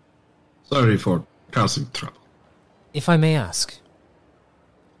 Sorry for causing trouble. If I may ask,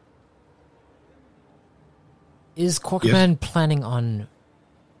 is Corkman planning on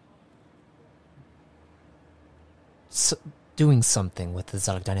doing something with the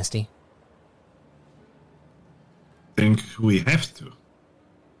Zalak dynasty? Think we have to.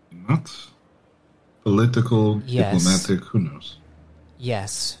 Not political, Yes. diplomatic, who knows?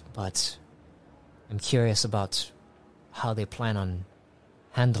 Yes, but I'm curious about how they plan on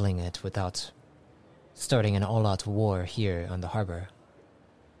handling it without starting an all-out war here on the harbor.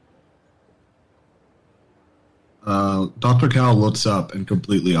 Dr. Cal looks up and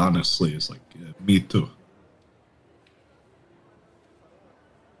completely honestly is like, yeah, me too.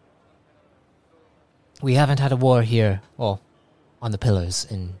 We haven't had a war here, well, on the pillars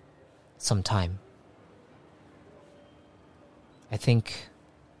in some time. I think...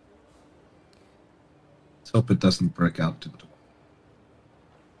 Let's hope it doesn't break out into...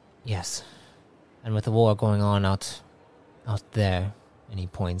 Yes. And with the war going on out there, and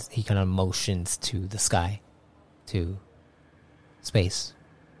he kind of motions to the sky, to space.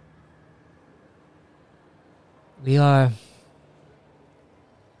 We are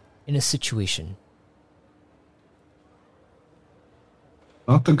in a situation.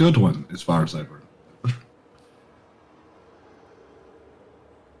 Not the good one, as far as I've heard.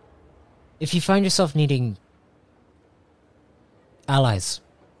 If you find yourself needing allies,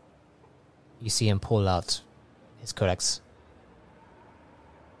 you see him pull out his codex.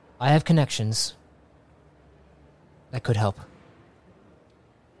 I have connections that could help.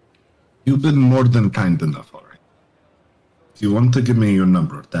 You've been more than kind enough already. If you want to give me your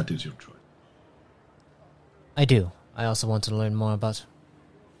number, that is your choice. I do. I also want to learn more about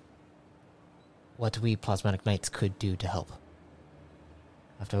what we Plasmatic Knights could do to help.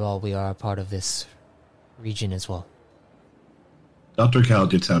 After all, we are a part of this region as well. Dr. Cal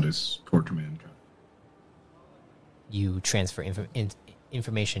gets out his core command card. You transfer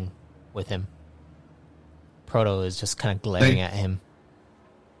information with him. Proto is just kind of glaring at him.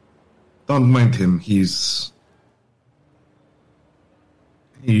 Don't mind him. He's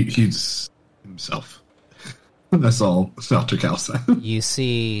himself. That's all Dr. Cal said. You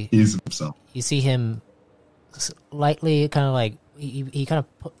see... He's himself. You see him slightly kind of like... He kind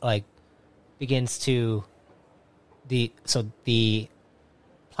of begins to... The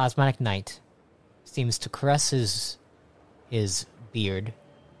Plasmatic Knight seems to caress his beard.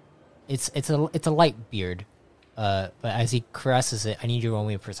 It's a light beard. But as he caresses it, I need you to roll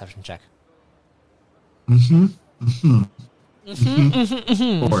me a perception check. Of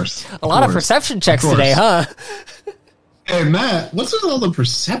course. A lot of perception checks today, huh? Hey, Matt, what's with all the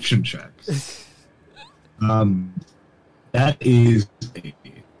perception checks? That is a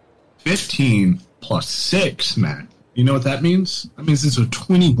 15 plus 6, Matt. You know what that means? That means it's a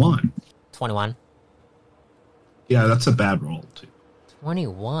 21. 21. Yeah, that's a bad roll, too.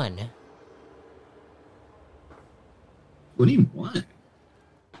 21. 21.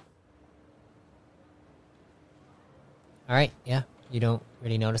 All right, yeah. You don't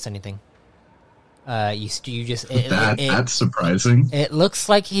really notice anything. You just That's surprising. It looks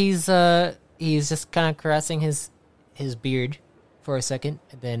like he's just kind of caressing his beard for a second,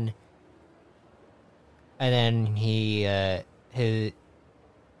 and then he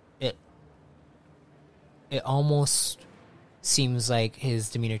it almost seems like his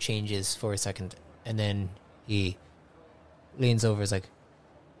demeanor changes for a second, and then he leans over, is like,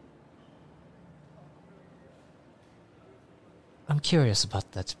 I'm curious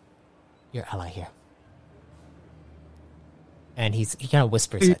about that, your ally here. And he kind of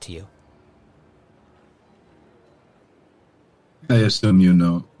whispers that to you. I assume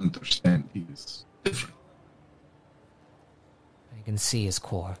you understand he's different. I can see his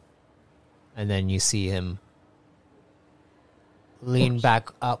core. And then you see him lean back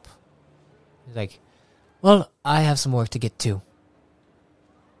up. He's like, well, I have some work to get to.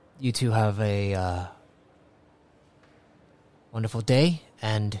 You two have a wonderful day,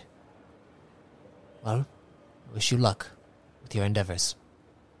 and, well, I wish you luck with your endeavors.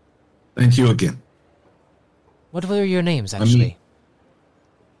 Thank you again. What were your names, actually?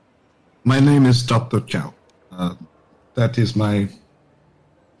 My name is Dr. Cal. That is my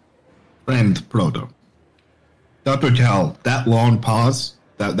friend Proto. Dr. Cal, that long pause,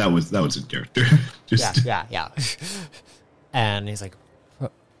 that was in character. Yeah. And he's like,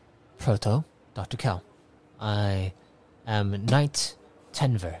 Proto, Dr. Cal, I am Knight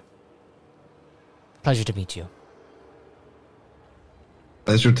Tenver. Pleasure to meet you.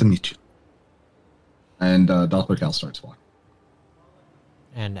 Pleasure to meet you. And Dr. Cal starts walking.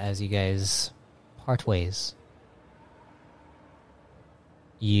 And as you guys part ways,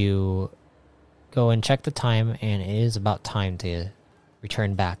 you go and check the time, and it is about time to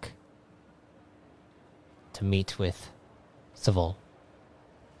return back to meet with Savol.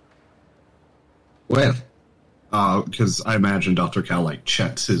 Well, because I imagine Dr. Cal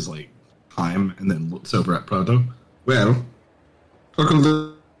checks his time and then looks over at Proto. Well, took a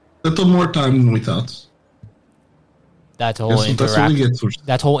little more time than we thought. That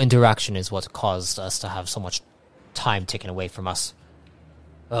whole interaction is what caused us to have so much time taken away from us.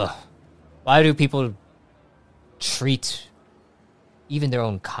 Ugh. Why do people treat even their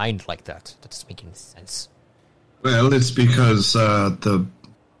own kind like that? That doesn't make any sense. Well, it's because the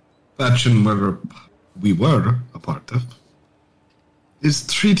faction we were a part of is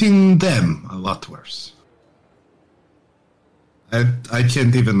treating them a lot worse. I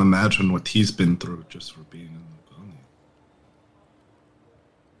can't even imagine what he's been through just for being in the colony.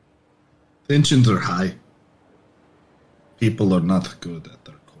 Tensions are high. People are not good at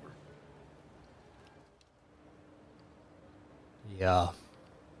their core. Yeah.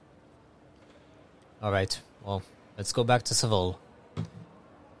 All right. Well, let's go back to Seville.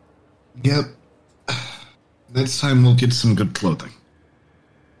 Yep. Next time we'll get some good clothing.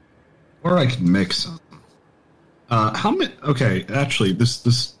 Or I can make some. How many? Okay, actually,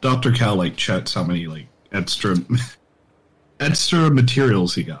 this Dr. Cal checks how many extra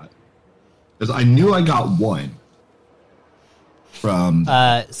materials he got. Because I knew I got one from.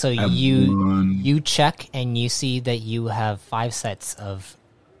 So you check and you see that you have 5 sets of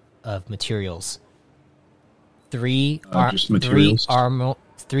materials. Three armor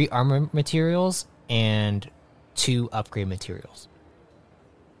materials and 2 upgrade materials.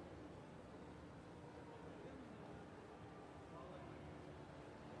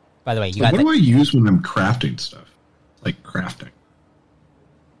 By the way, what do I use when I'm crafting stuff? Like crafting?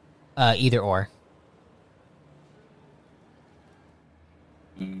 Either or.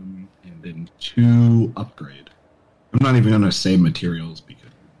 And then 2 upgrade. I'm not even going to say materials because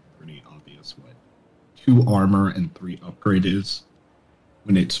it's pretty obvious what 2 armor and 3 upgrade is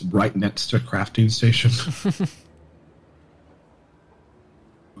when it's right next to a crafting station.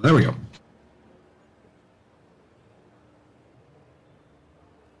 Well, there we go.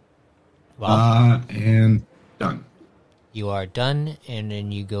 Well, and done. You are done, and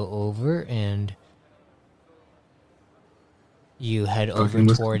then you go over and you head over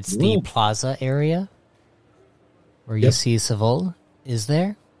towards the plaza area where you see Seville is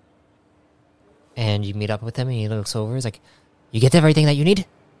there. And you meet up with him, and he looks over. He's like, "You get everything that you need?"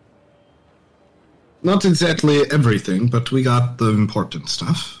 Not exactly everything, but we got the important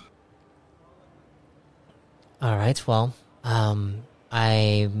stuff. All right, well,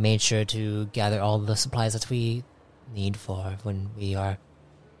 I made sure to gather all the supplies that we need for when we are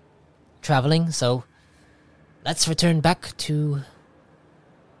traveling, so let's return back to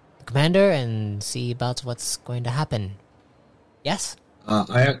the commander and see about what's going to happen. Yes?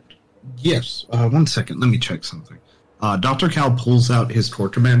 Yes. 1 second, let me check something. Dr. Cal pulls out his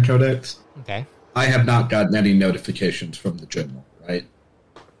Torturman Codex. Okay. I have not gotten any notifications from the general, right?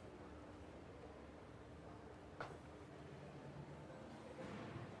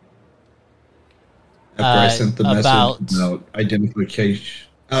 After I sent the message about identification.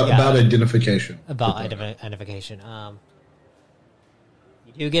 About identification. About identification.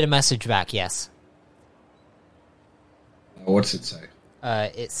 You do get a message back, yes. What's it say?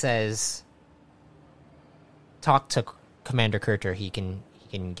 It says, talk to Commander Kurter. He can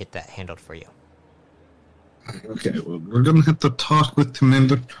get that handled for you. Okay, well, we're gonna have to talk with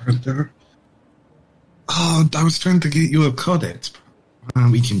Commander Kurter. Oh, I was trying to get you a codex.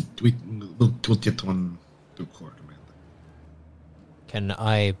 We'll get one through court, Amanda. Can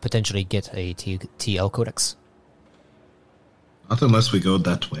I potentially get a TL codex? Not unless we go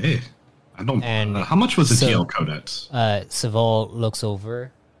that way. I don't. And how much was the TL codex? Seville looks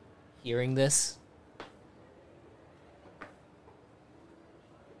over, hearing this.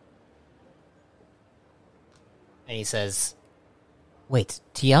 And he says, "Wait,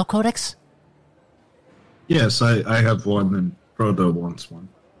 TL codex?" Yes, I have one, and Frodo wants one.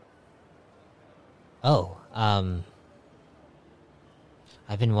 Oh, I've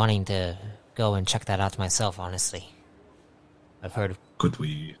been wanting to go and check that out myself, honestly. I've heard Could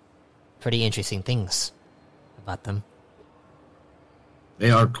we? pretty interesting things about them.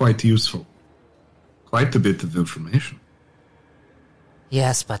 They are quite useful. Quite a bit of information.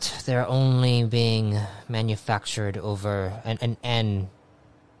 Yes, but they're only being manufactured over and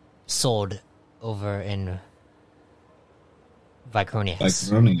sold over in Vicronians.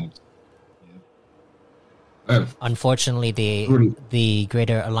 Vicronians. Yeah. Unfortunately, the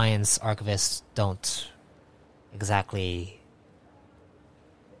Greater Alliance archivists don't exactly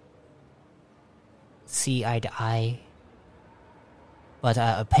see eye to eye. But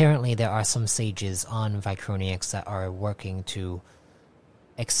apparently there are some sages on Vicronians that are working to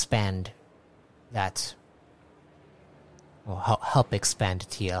expand that, or help expand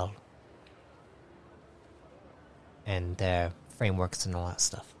TL and their frameworks and all that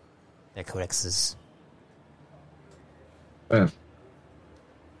stuff, their codexes. Well,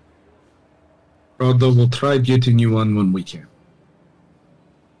 Frodo, we'll try getting you one when we can.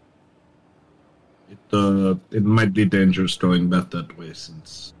 It might be dangerous going back that way,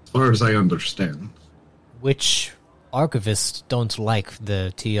 since, as far as I understand, which archivists don't like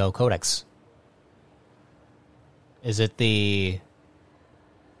the TO Codex? Is it the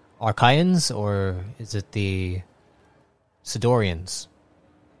Archaeans or is it the Sidorians?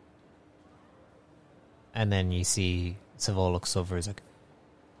 And then you see Savol looks over, he's like,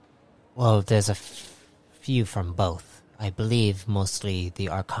 well, there's a few from both. I believe mostly the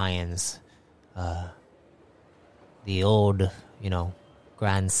Archaeans, the old,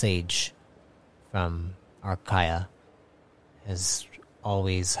 Grand Sage from Archaea has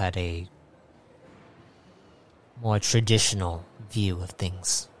always had a more traditional view of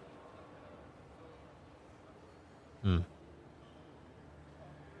things.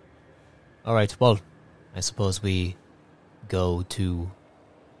 Alright, well, I suppose we go to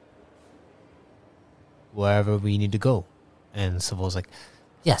wherever we need to go. And Savol's like,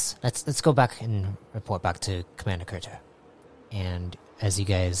 yes, let's go back and report back to Commander Kurter. And as you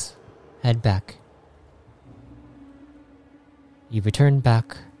guys head back, you return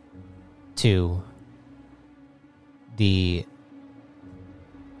back to the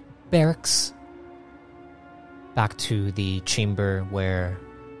barracks, back to the chamber where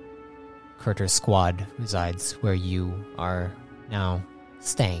Kurter's squad resides, where you are now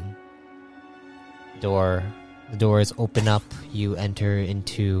staying. The doors open up, you enter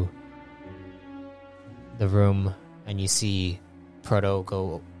into the room, and you see Proto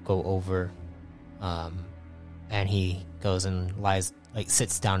go over, and he goes and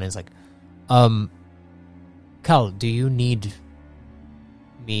sits down and is like, Cal, do you need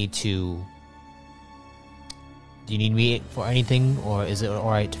me for anything, or is it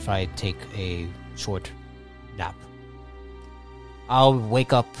alright if I take a short nap? I'll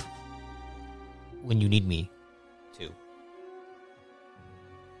wake up when you need me to.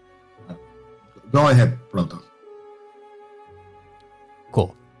 Go ahead, brother.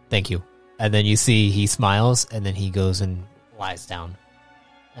 Cool. Thank you. And then you see he smiles, and then he goes and lies down.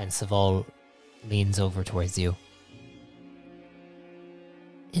 And Savol leans over towards you.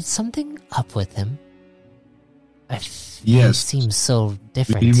 Is something up with him? Yes. He seems so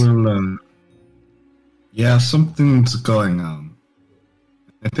different. We will, yeah, something's going on.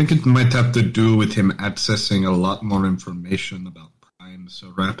 I think it might have to do with him accessing a lot more information about Prime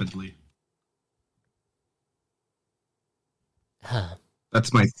so rapidly. Huh.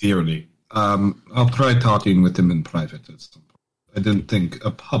 That's my theory. I'll try talking with him in private at some point. I didn't think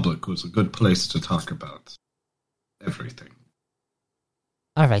a public was a good place to talk about everything.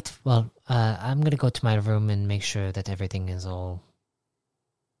 Alright, well, I'm gonna go to my room and make sure that everything is all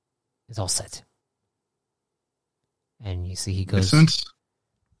set. And you see he goes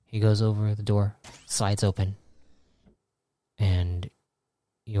over the door, slides open, and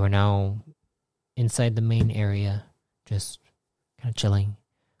you are now inside the main area, just kind of chilling.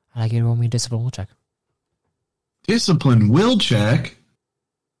 I'd like you to roll me a discipline will check. Discipline will check?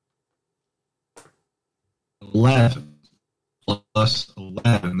 11 plus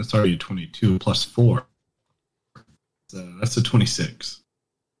 11. That's already 22 plus 4. That's a 26.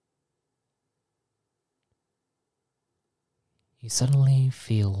 You suddenly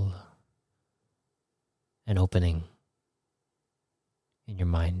feel an opening in your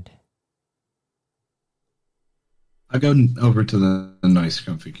mind. I go over to the nice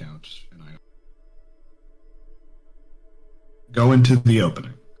comfy couch and I go into the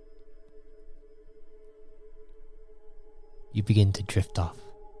opening. You begin to drift off,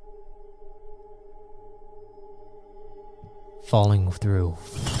 falling through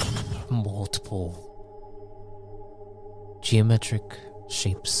multiple geometric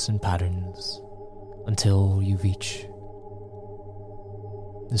shapes and patterns until you reach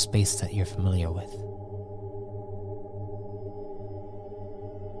the space that you're familiar with.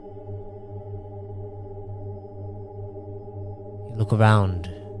 You look around,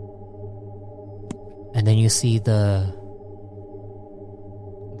 and then you see the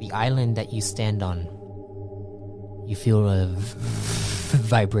island that you stand on. You feel a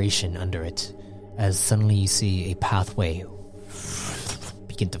vibration under it, as suddenly you see a pathway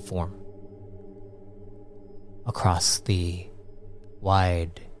begin to form across the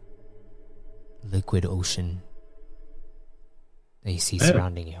wide liquid ocean that you see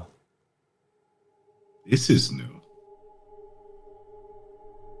surrounding you. This is new.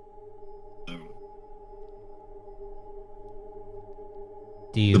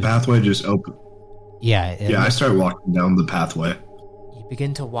 The pathway just opened. Yeah. I start walking down the pathway. You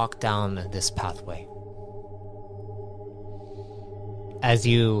begin to walk down this pathway. As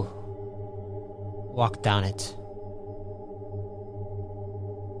you walk down it,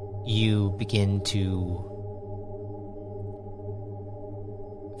 you begin to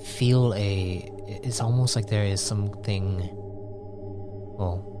feel it's almost like there is something,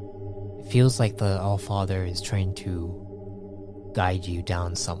 well, it feels like the Allfather is trying to guide you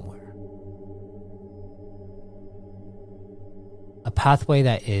down somewhere. A pathway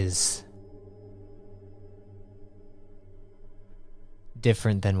that is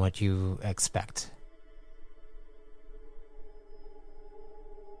different than what you expect.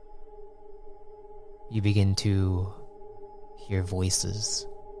 You begin to hear voices.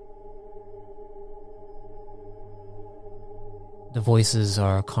 The voices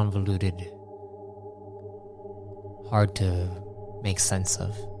are convoluted, hard to make sense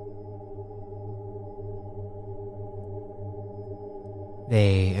of.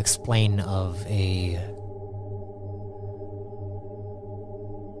 They explain of a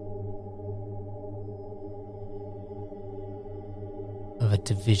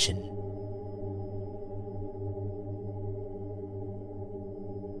division.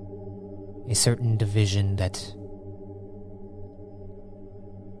 A certain division that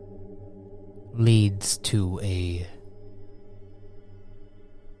leads to a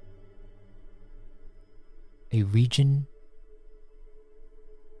region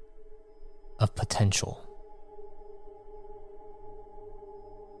of potential.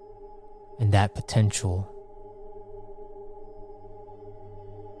 And that potential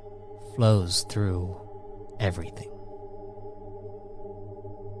flows through everything.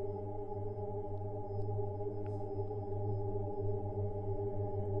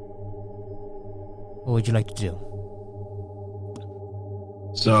 What would you like to do?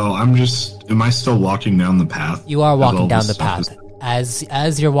 So am I still walking down the path? You are walking down the path.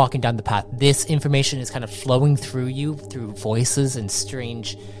 As you're walking down the path, this information is kind of flowing through you through voices and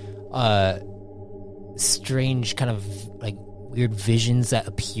strange kind of like weird visions that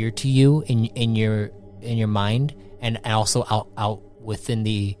appear to you in your mind, and also out within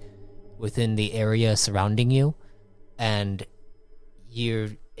the area surrounding you, and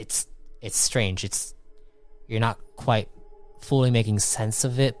it's strange. You're not quite fully making sense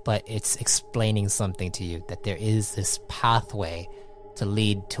of it, but it's explaining something to you, that there is this pathway to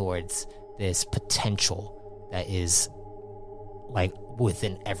lead towards this potential that is like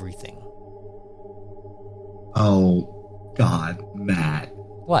within everything. Oh God, Matt.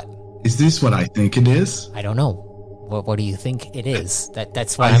 What? Is this what I think it is? I don't know. What do you think it is?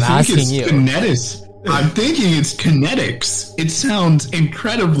 That's why I'm asking you. Kinetics. I'm thinking it's kinetics. It sounds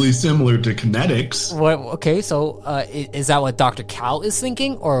incredibly similar to kinetics. What? Okay, so is that what Dr. Cal is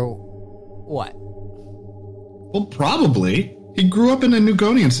thinking, or what? Well, probably. He grew up in a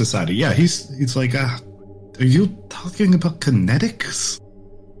Nugonian society. Yeah, he's like, are you talking about kinetics?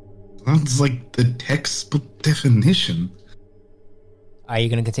 Sounds like the textbook definition. Are you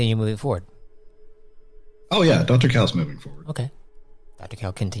going to continue moving forward? Oh yeah, Dr. Cal's moving forward. Okay. Dr.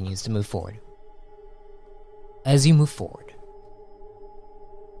 Cal continues to move forward. As you move forward,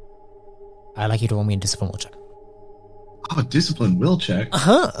 I'd like you to roll me a discipline will check. Oh, a discipline will check?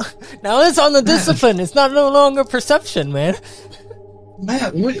 Uh-huh. Now it's on the discipline. It's not no longer perception, man.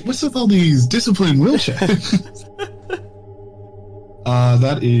 Matt, what's with all these discipline will checks?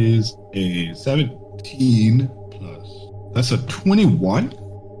 That is a 17 plus. That's a 21?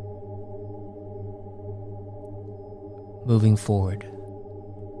 Moving forward,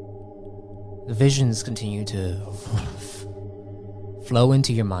 the visions continue to flow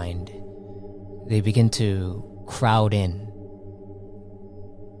into your mind. They begin to crowd in.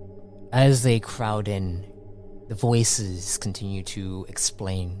 As they crowd in, the voices continue to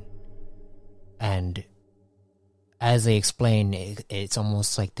explain. And as they explain, it's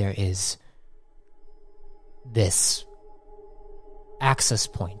almost like there is this access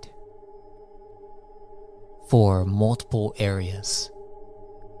point for multiple areas.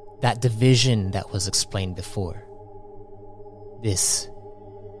 That division that was explained before. This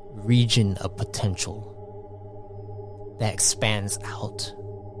region of potential that expands out.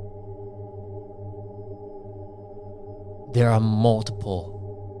 There are multiple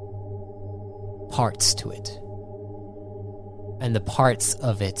parts to it. And the parts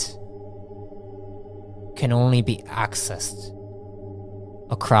of it can only be accessed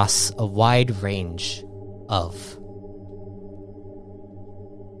across a wide range of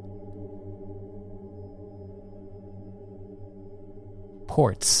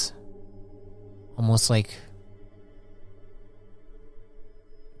ports, almost like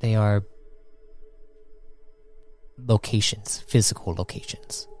they are locations, physical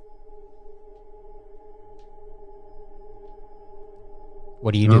locations.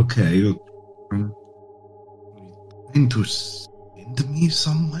 What do you do? Okay, you're trying to send me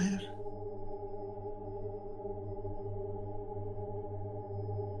somewhere?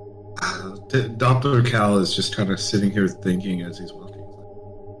 Dr. Cal is just kind of sitting here thinking as he's walking.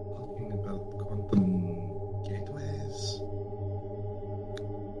 Talking about quantum gateways.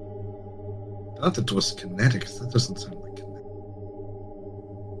 Thought it was kinetics. That doesn't sound like kinetics.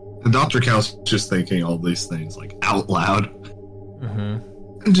 And Dr. Cal's just thinking all these things like out loud. Mm-hmm.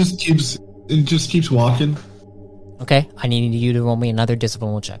 And just keeps walking. Okay, I need you to roll me another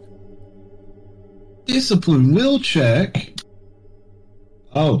discipline will check. Discipline will check.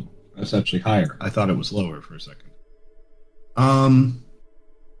 Oh, that's actually higher. I thought it was lower for a second.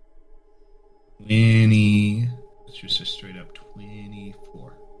 20. Let's just straight up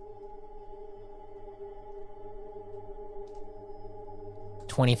 24.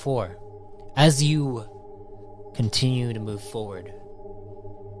 24. As you continue to move forward,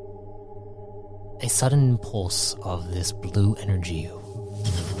 a sudden pulse of this blue energy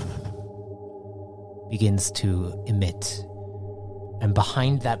begins to emit. And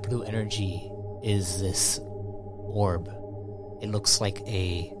behind that blue energy is this orb. It looks like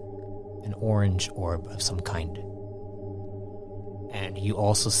an orange orb of some kind. And you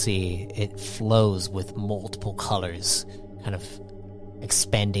also see it flows with multiple colors, kind of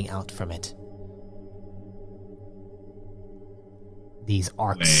expanding out from it. These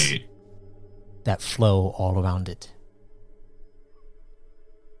arcs that flow all around it.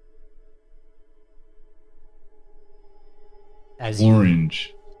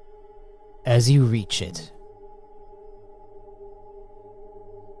 Orange. As you reach it,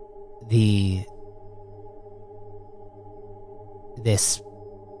 this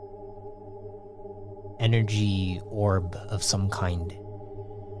energy orb of some kind,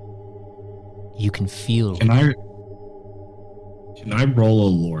 you can feel. Can I roll a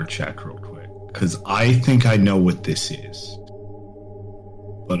lore check real quick? Because I think I know what this is,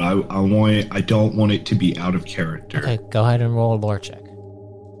 but I don't want it to be out of character. Okay, go ahead and roll a lore check.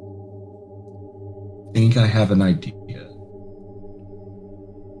 I think I have an idea.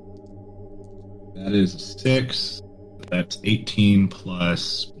 That is a 6. That's 18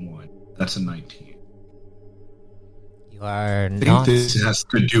 plus 1. That's a 19. You are I think not. this has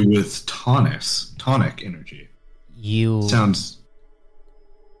to do with tonic energy. You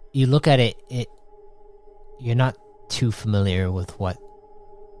look at it. You're not too familiar with what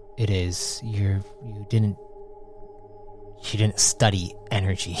it is. You didn't study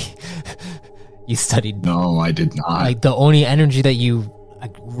energy. You studied. No, I did not. Like the only energy that you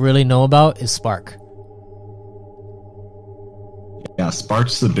really know about is spark. Yeah,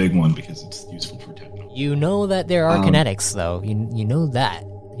 spark's the big one because it's useful for technology. You know that there are kinetics, though. You know that.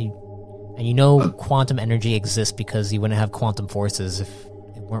 And you know quantum energy exists because you wouldn't have quantum forces if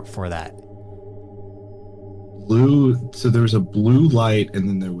it weren't for that. So there was a blue light, and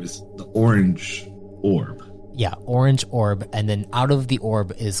then there was the orange orb. Yeah, orange orb, and then out of the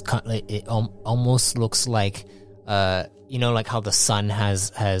orb is it almost looks like, like how the sun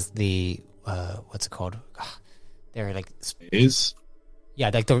has the what's it called? They're like Is.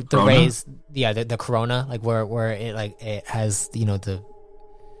 Yeah, like the rays. Yeah, the corona, like where it has the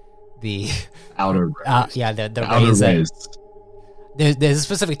outer rays. the outer rays. rays. There's a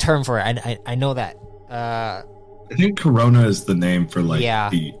specific term for it. I know that. I think corona is the name for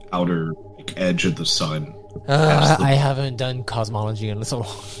the outer edge of the sun. I haven't done cosmology in so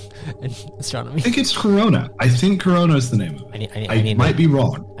long in astronomy. I think it's corona. I think corona is the name of it. I might be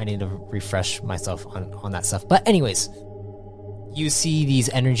wrong. I need to refresh myself on that stuff. But anyways, you see these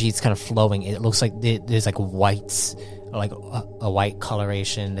energies kind of flowing. It looks like there's like whites, like a white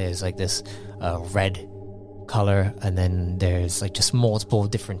coloration. There's like this red color, and then there's like just multiple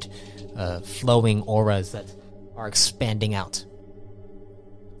different flowing auras that are expanding out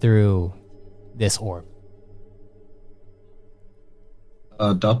through this orb.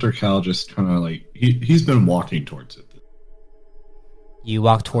 Dr. Cal just kind of like he's been walking towards it. You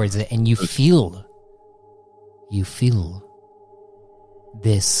walk towards it, and you feel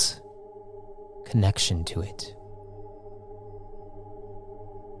this connection to it.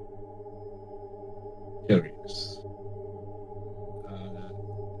 Curious.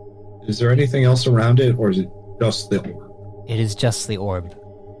 Is there anything else around it, or is it just the orb? It is just the orb.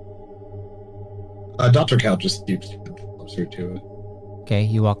 Dr. Cal just keeps closer to it. Okay,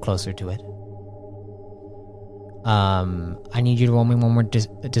 you walk closer to it. I need you to roll me one more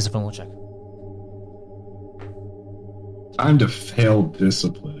discipline check. Time to fail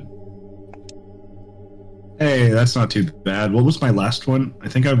discipline. Hey, that's not too bad. What was my last one? I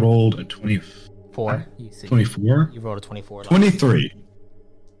think I rolled a 24. 24? You rolled a 24. 23.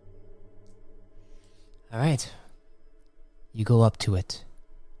 All right. You go up to it.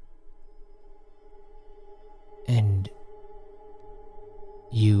 And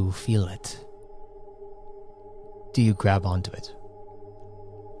You feel it. Do you grab onto it?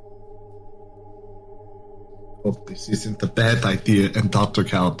 Hope this isn't a bad idea, and Dr.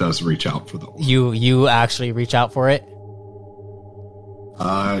 Cal does reach out for the orb. You actually reach out for it?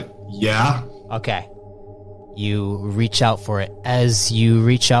 Yeah. Okay. You reach out for it. As you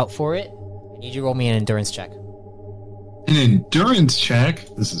reach out for it, I need you to roll me an endurance check. An endurance check?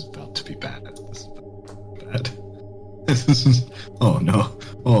 This is about to be bad. This is bad. This is... Oh, no.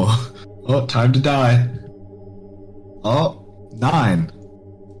 Oh, time to die. Oh, 9.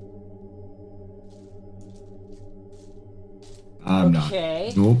 I'm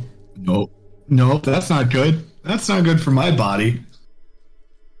Okay. not. Nope. That's not good. That's not good for my body.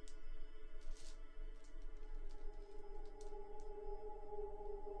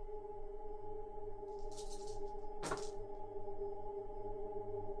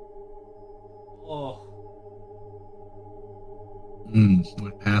 Oh.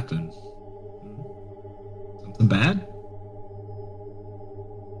 What happened? Something bad?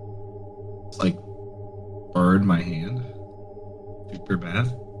 It's like burned my hand. Super bad.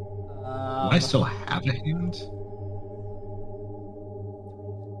 Do I still have a hand?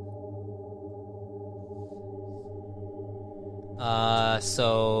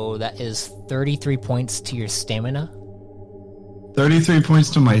 So that is 33 points to your stamina. 33 points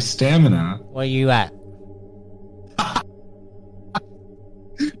to my stamina. What are you at?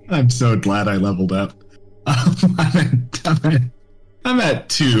 I'm so glad I leveled up. I'm at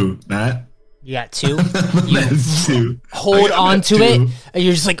 2, Matt. You got 2? I'm at 2. Hold I'm on at to 2. it, and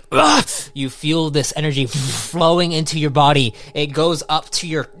you're just like, ugh! You feel this energy flowing into your body. It goes up to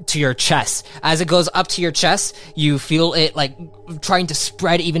your chest. As it goes up to your chest, you feel it like trying to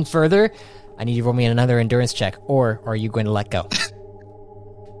spread even further. I need you to roll me another endurance check, or are you going to let go?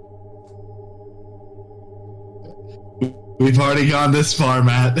 We've already gone this far,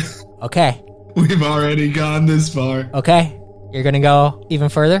 Matt. Okay. We've already gone this far. Okay. You're going to go even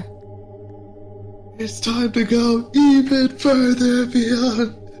further? It's time to go even further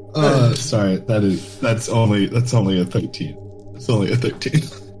beyond. Sorry, that's only a 13. It's only a 13.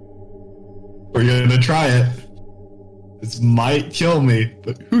 We're gonna try it. This might kill me,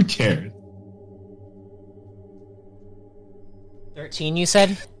 but who cares? 13, you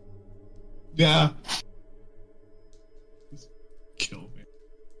said? Yeah. Just kill me.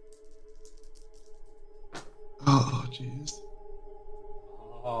 Oh, jeez.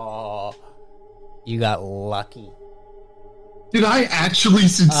 Oh, you got lucky. Did I actually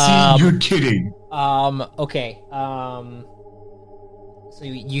succeed? You're kidding. Okay. So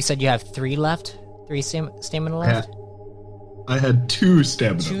you said you have 3 left? 3 stamina left? I had 2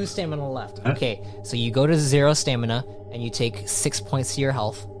 stamina. 2 stamina left. Okay, so you go to 0 stamina, and you take 6 points to your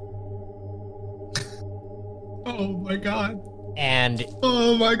health. Oh my god. And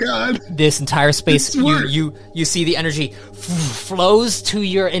oh my god, this entire space, you see the energy flows to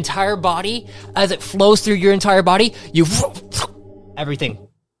your entire body. As it flows through your entire body, everything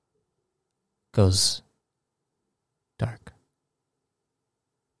goes dark.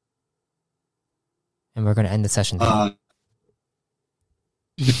 And we're going to end the session there.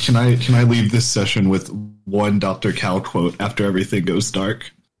 Can I leave this session with one Dr. Cal quote after everything goes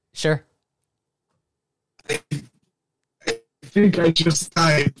dark? Sure. I think I just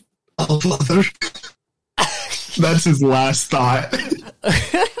died, all mother. That's his last thought.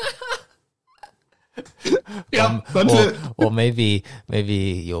 Yeah, that's it. Well, maybe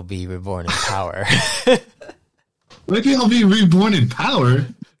you'll be reborn in power. Maybe I'll be reborn in power.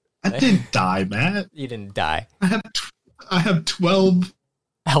 I didn't die, Matt. You didn't die. I have 12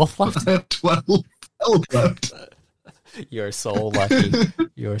 health left. I have 12 health left. You're so lucky.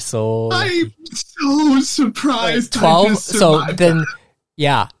 You're so lucky. I'm so surprised. Wait, 12? So then, that.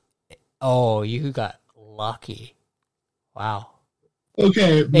 Yeah. Oh, you got lucky. Wow.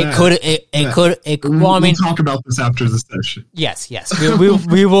 Okay. Matt, it could. Well, I mean, we'll talk about this after the session. Yes.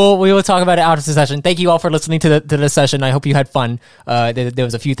 We will talk about it after the session. Thank you all for listening to the session. I hope you had fun. There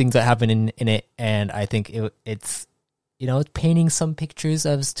was a few things that happened in it, and I think it's it's painting some pictures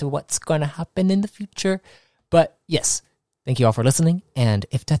as to what's going to happen in the future. But yes, thank you all for listening. And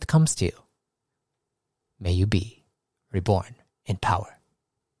if death comes to you, may you be reborn in power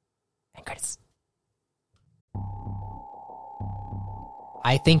and grace.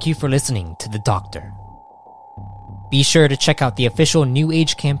 I thank you for listening to The Doctor. Be sure to check out the official New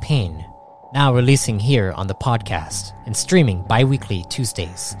Age campaign, now releasing here on the podcast and streaming bi-weekly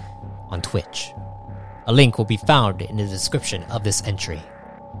Tuesdays on Twitch. A link will be found in the description of this entry.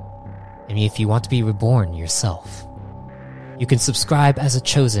 And if you want to be reborn yourself, you can subscribe as a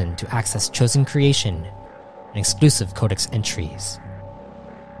Chosen to access Chosen creation and exclusive Codex entries.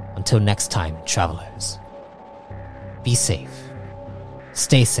 Until next time, travelers, be safe,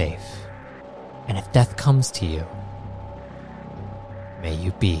 stay safe, and if death comes to you, may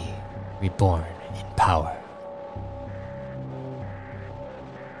you be reborn in power.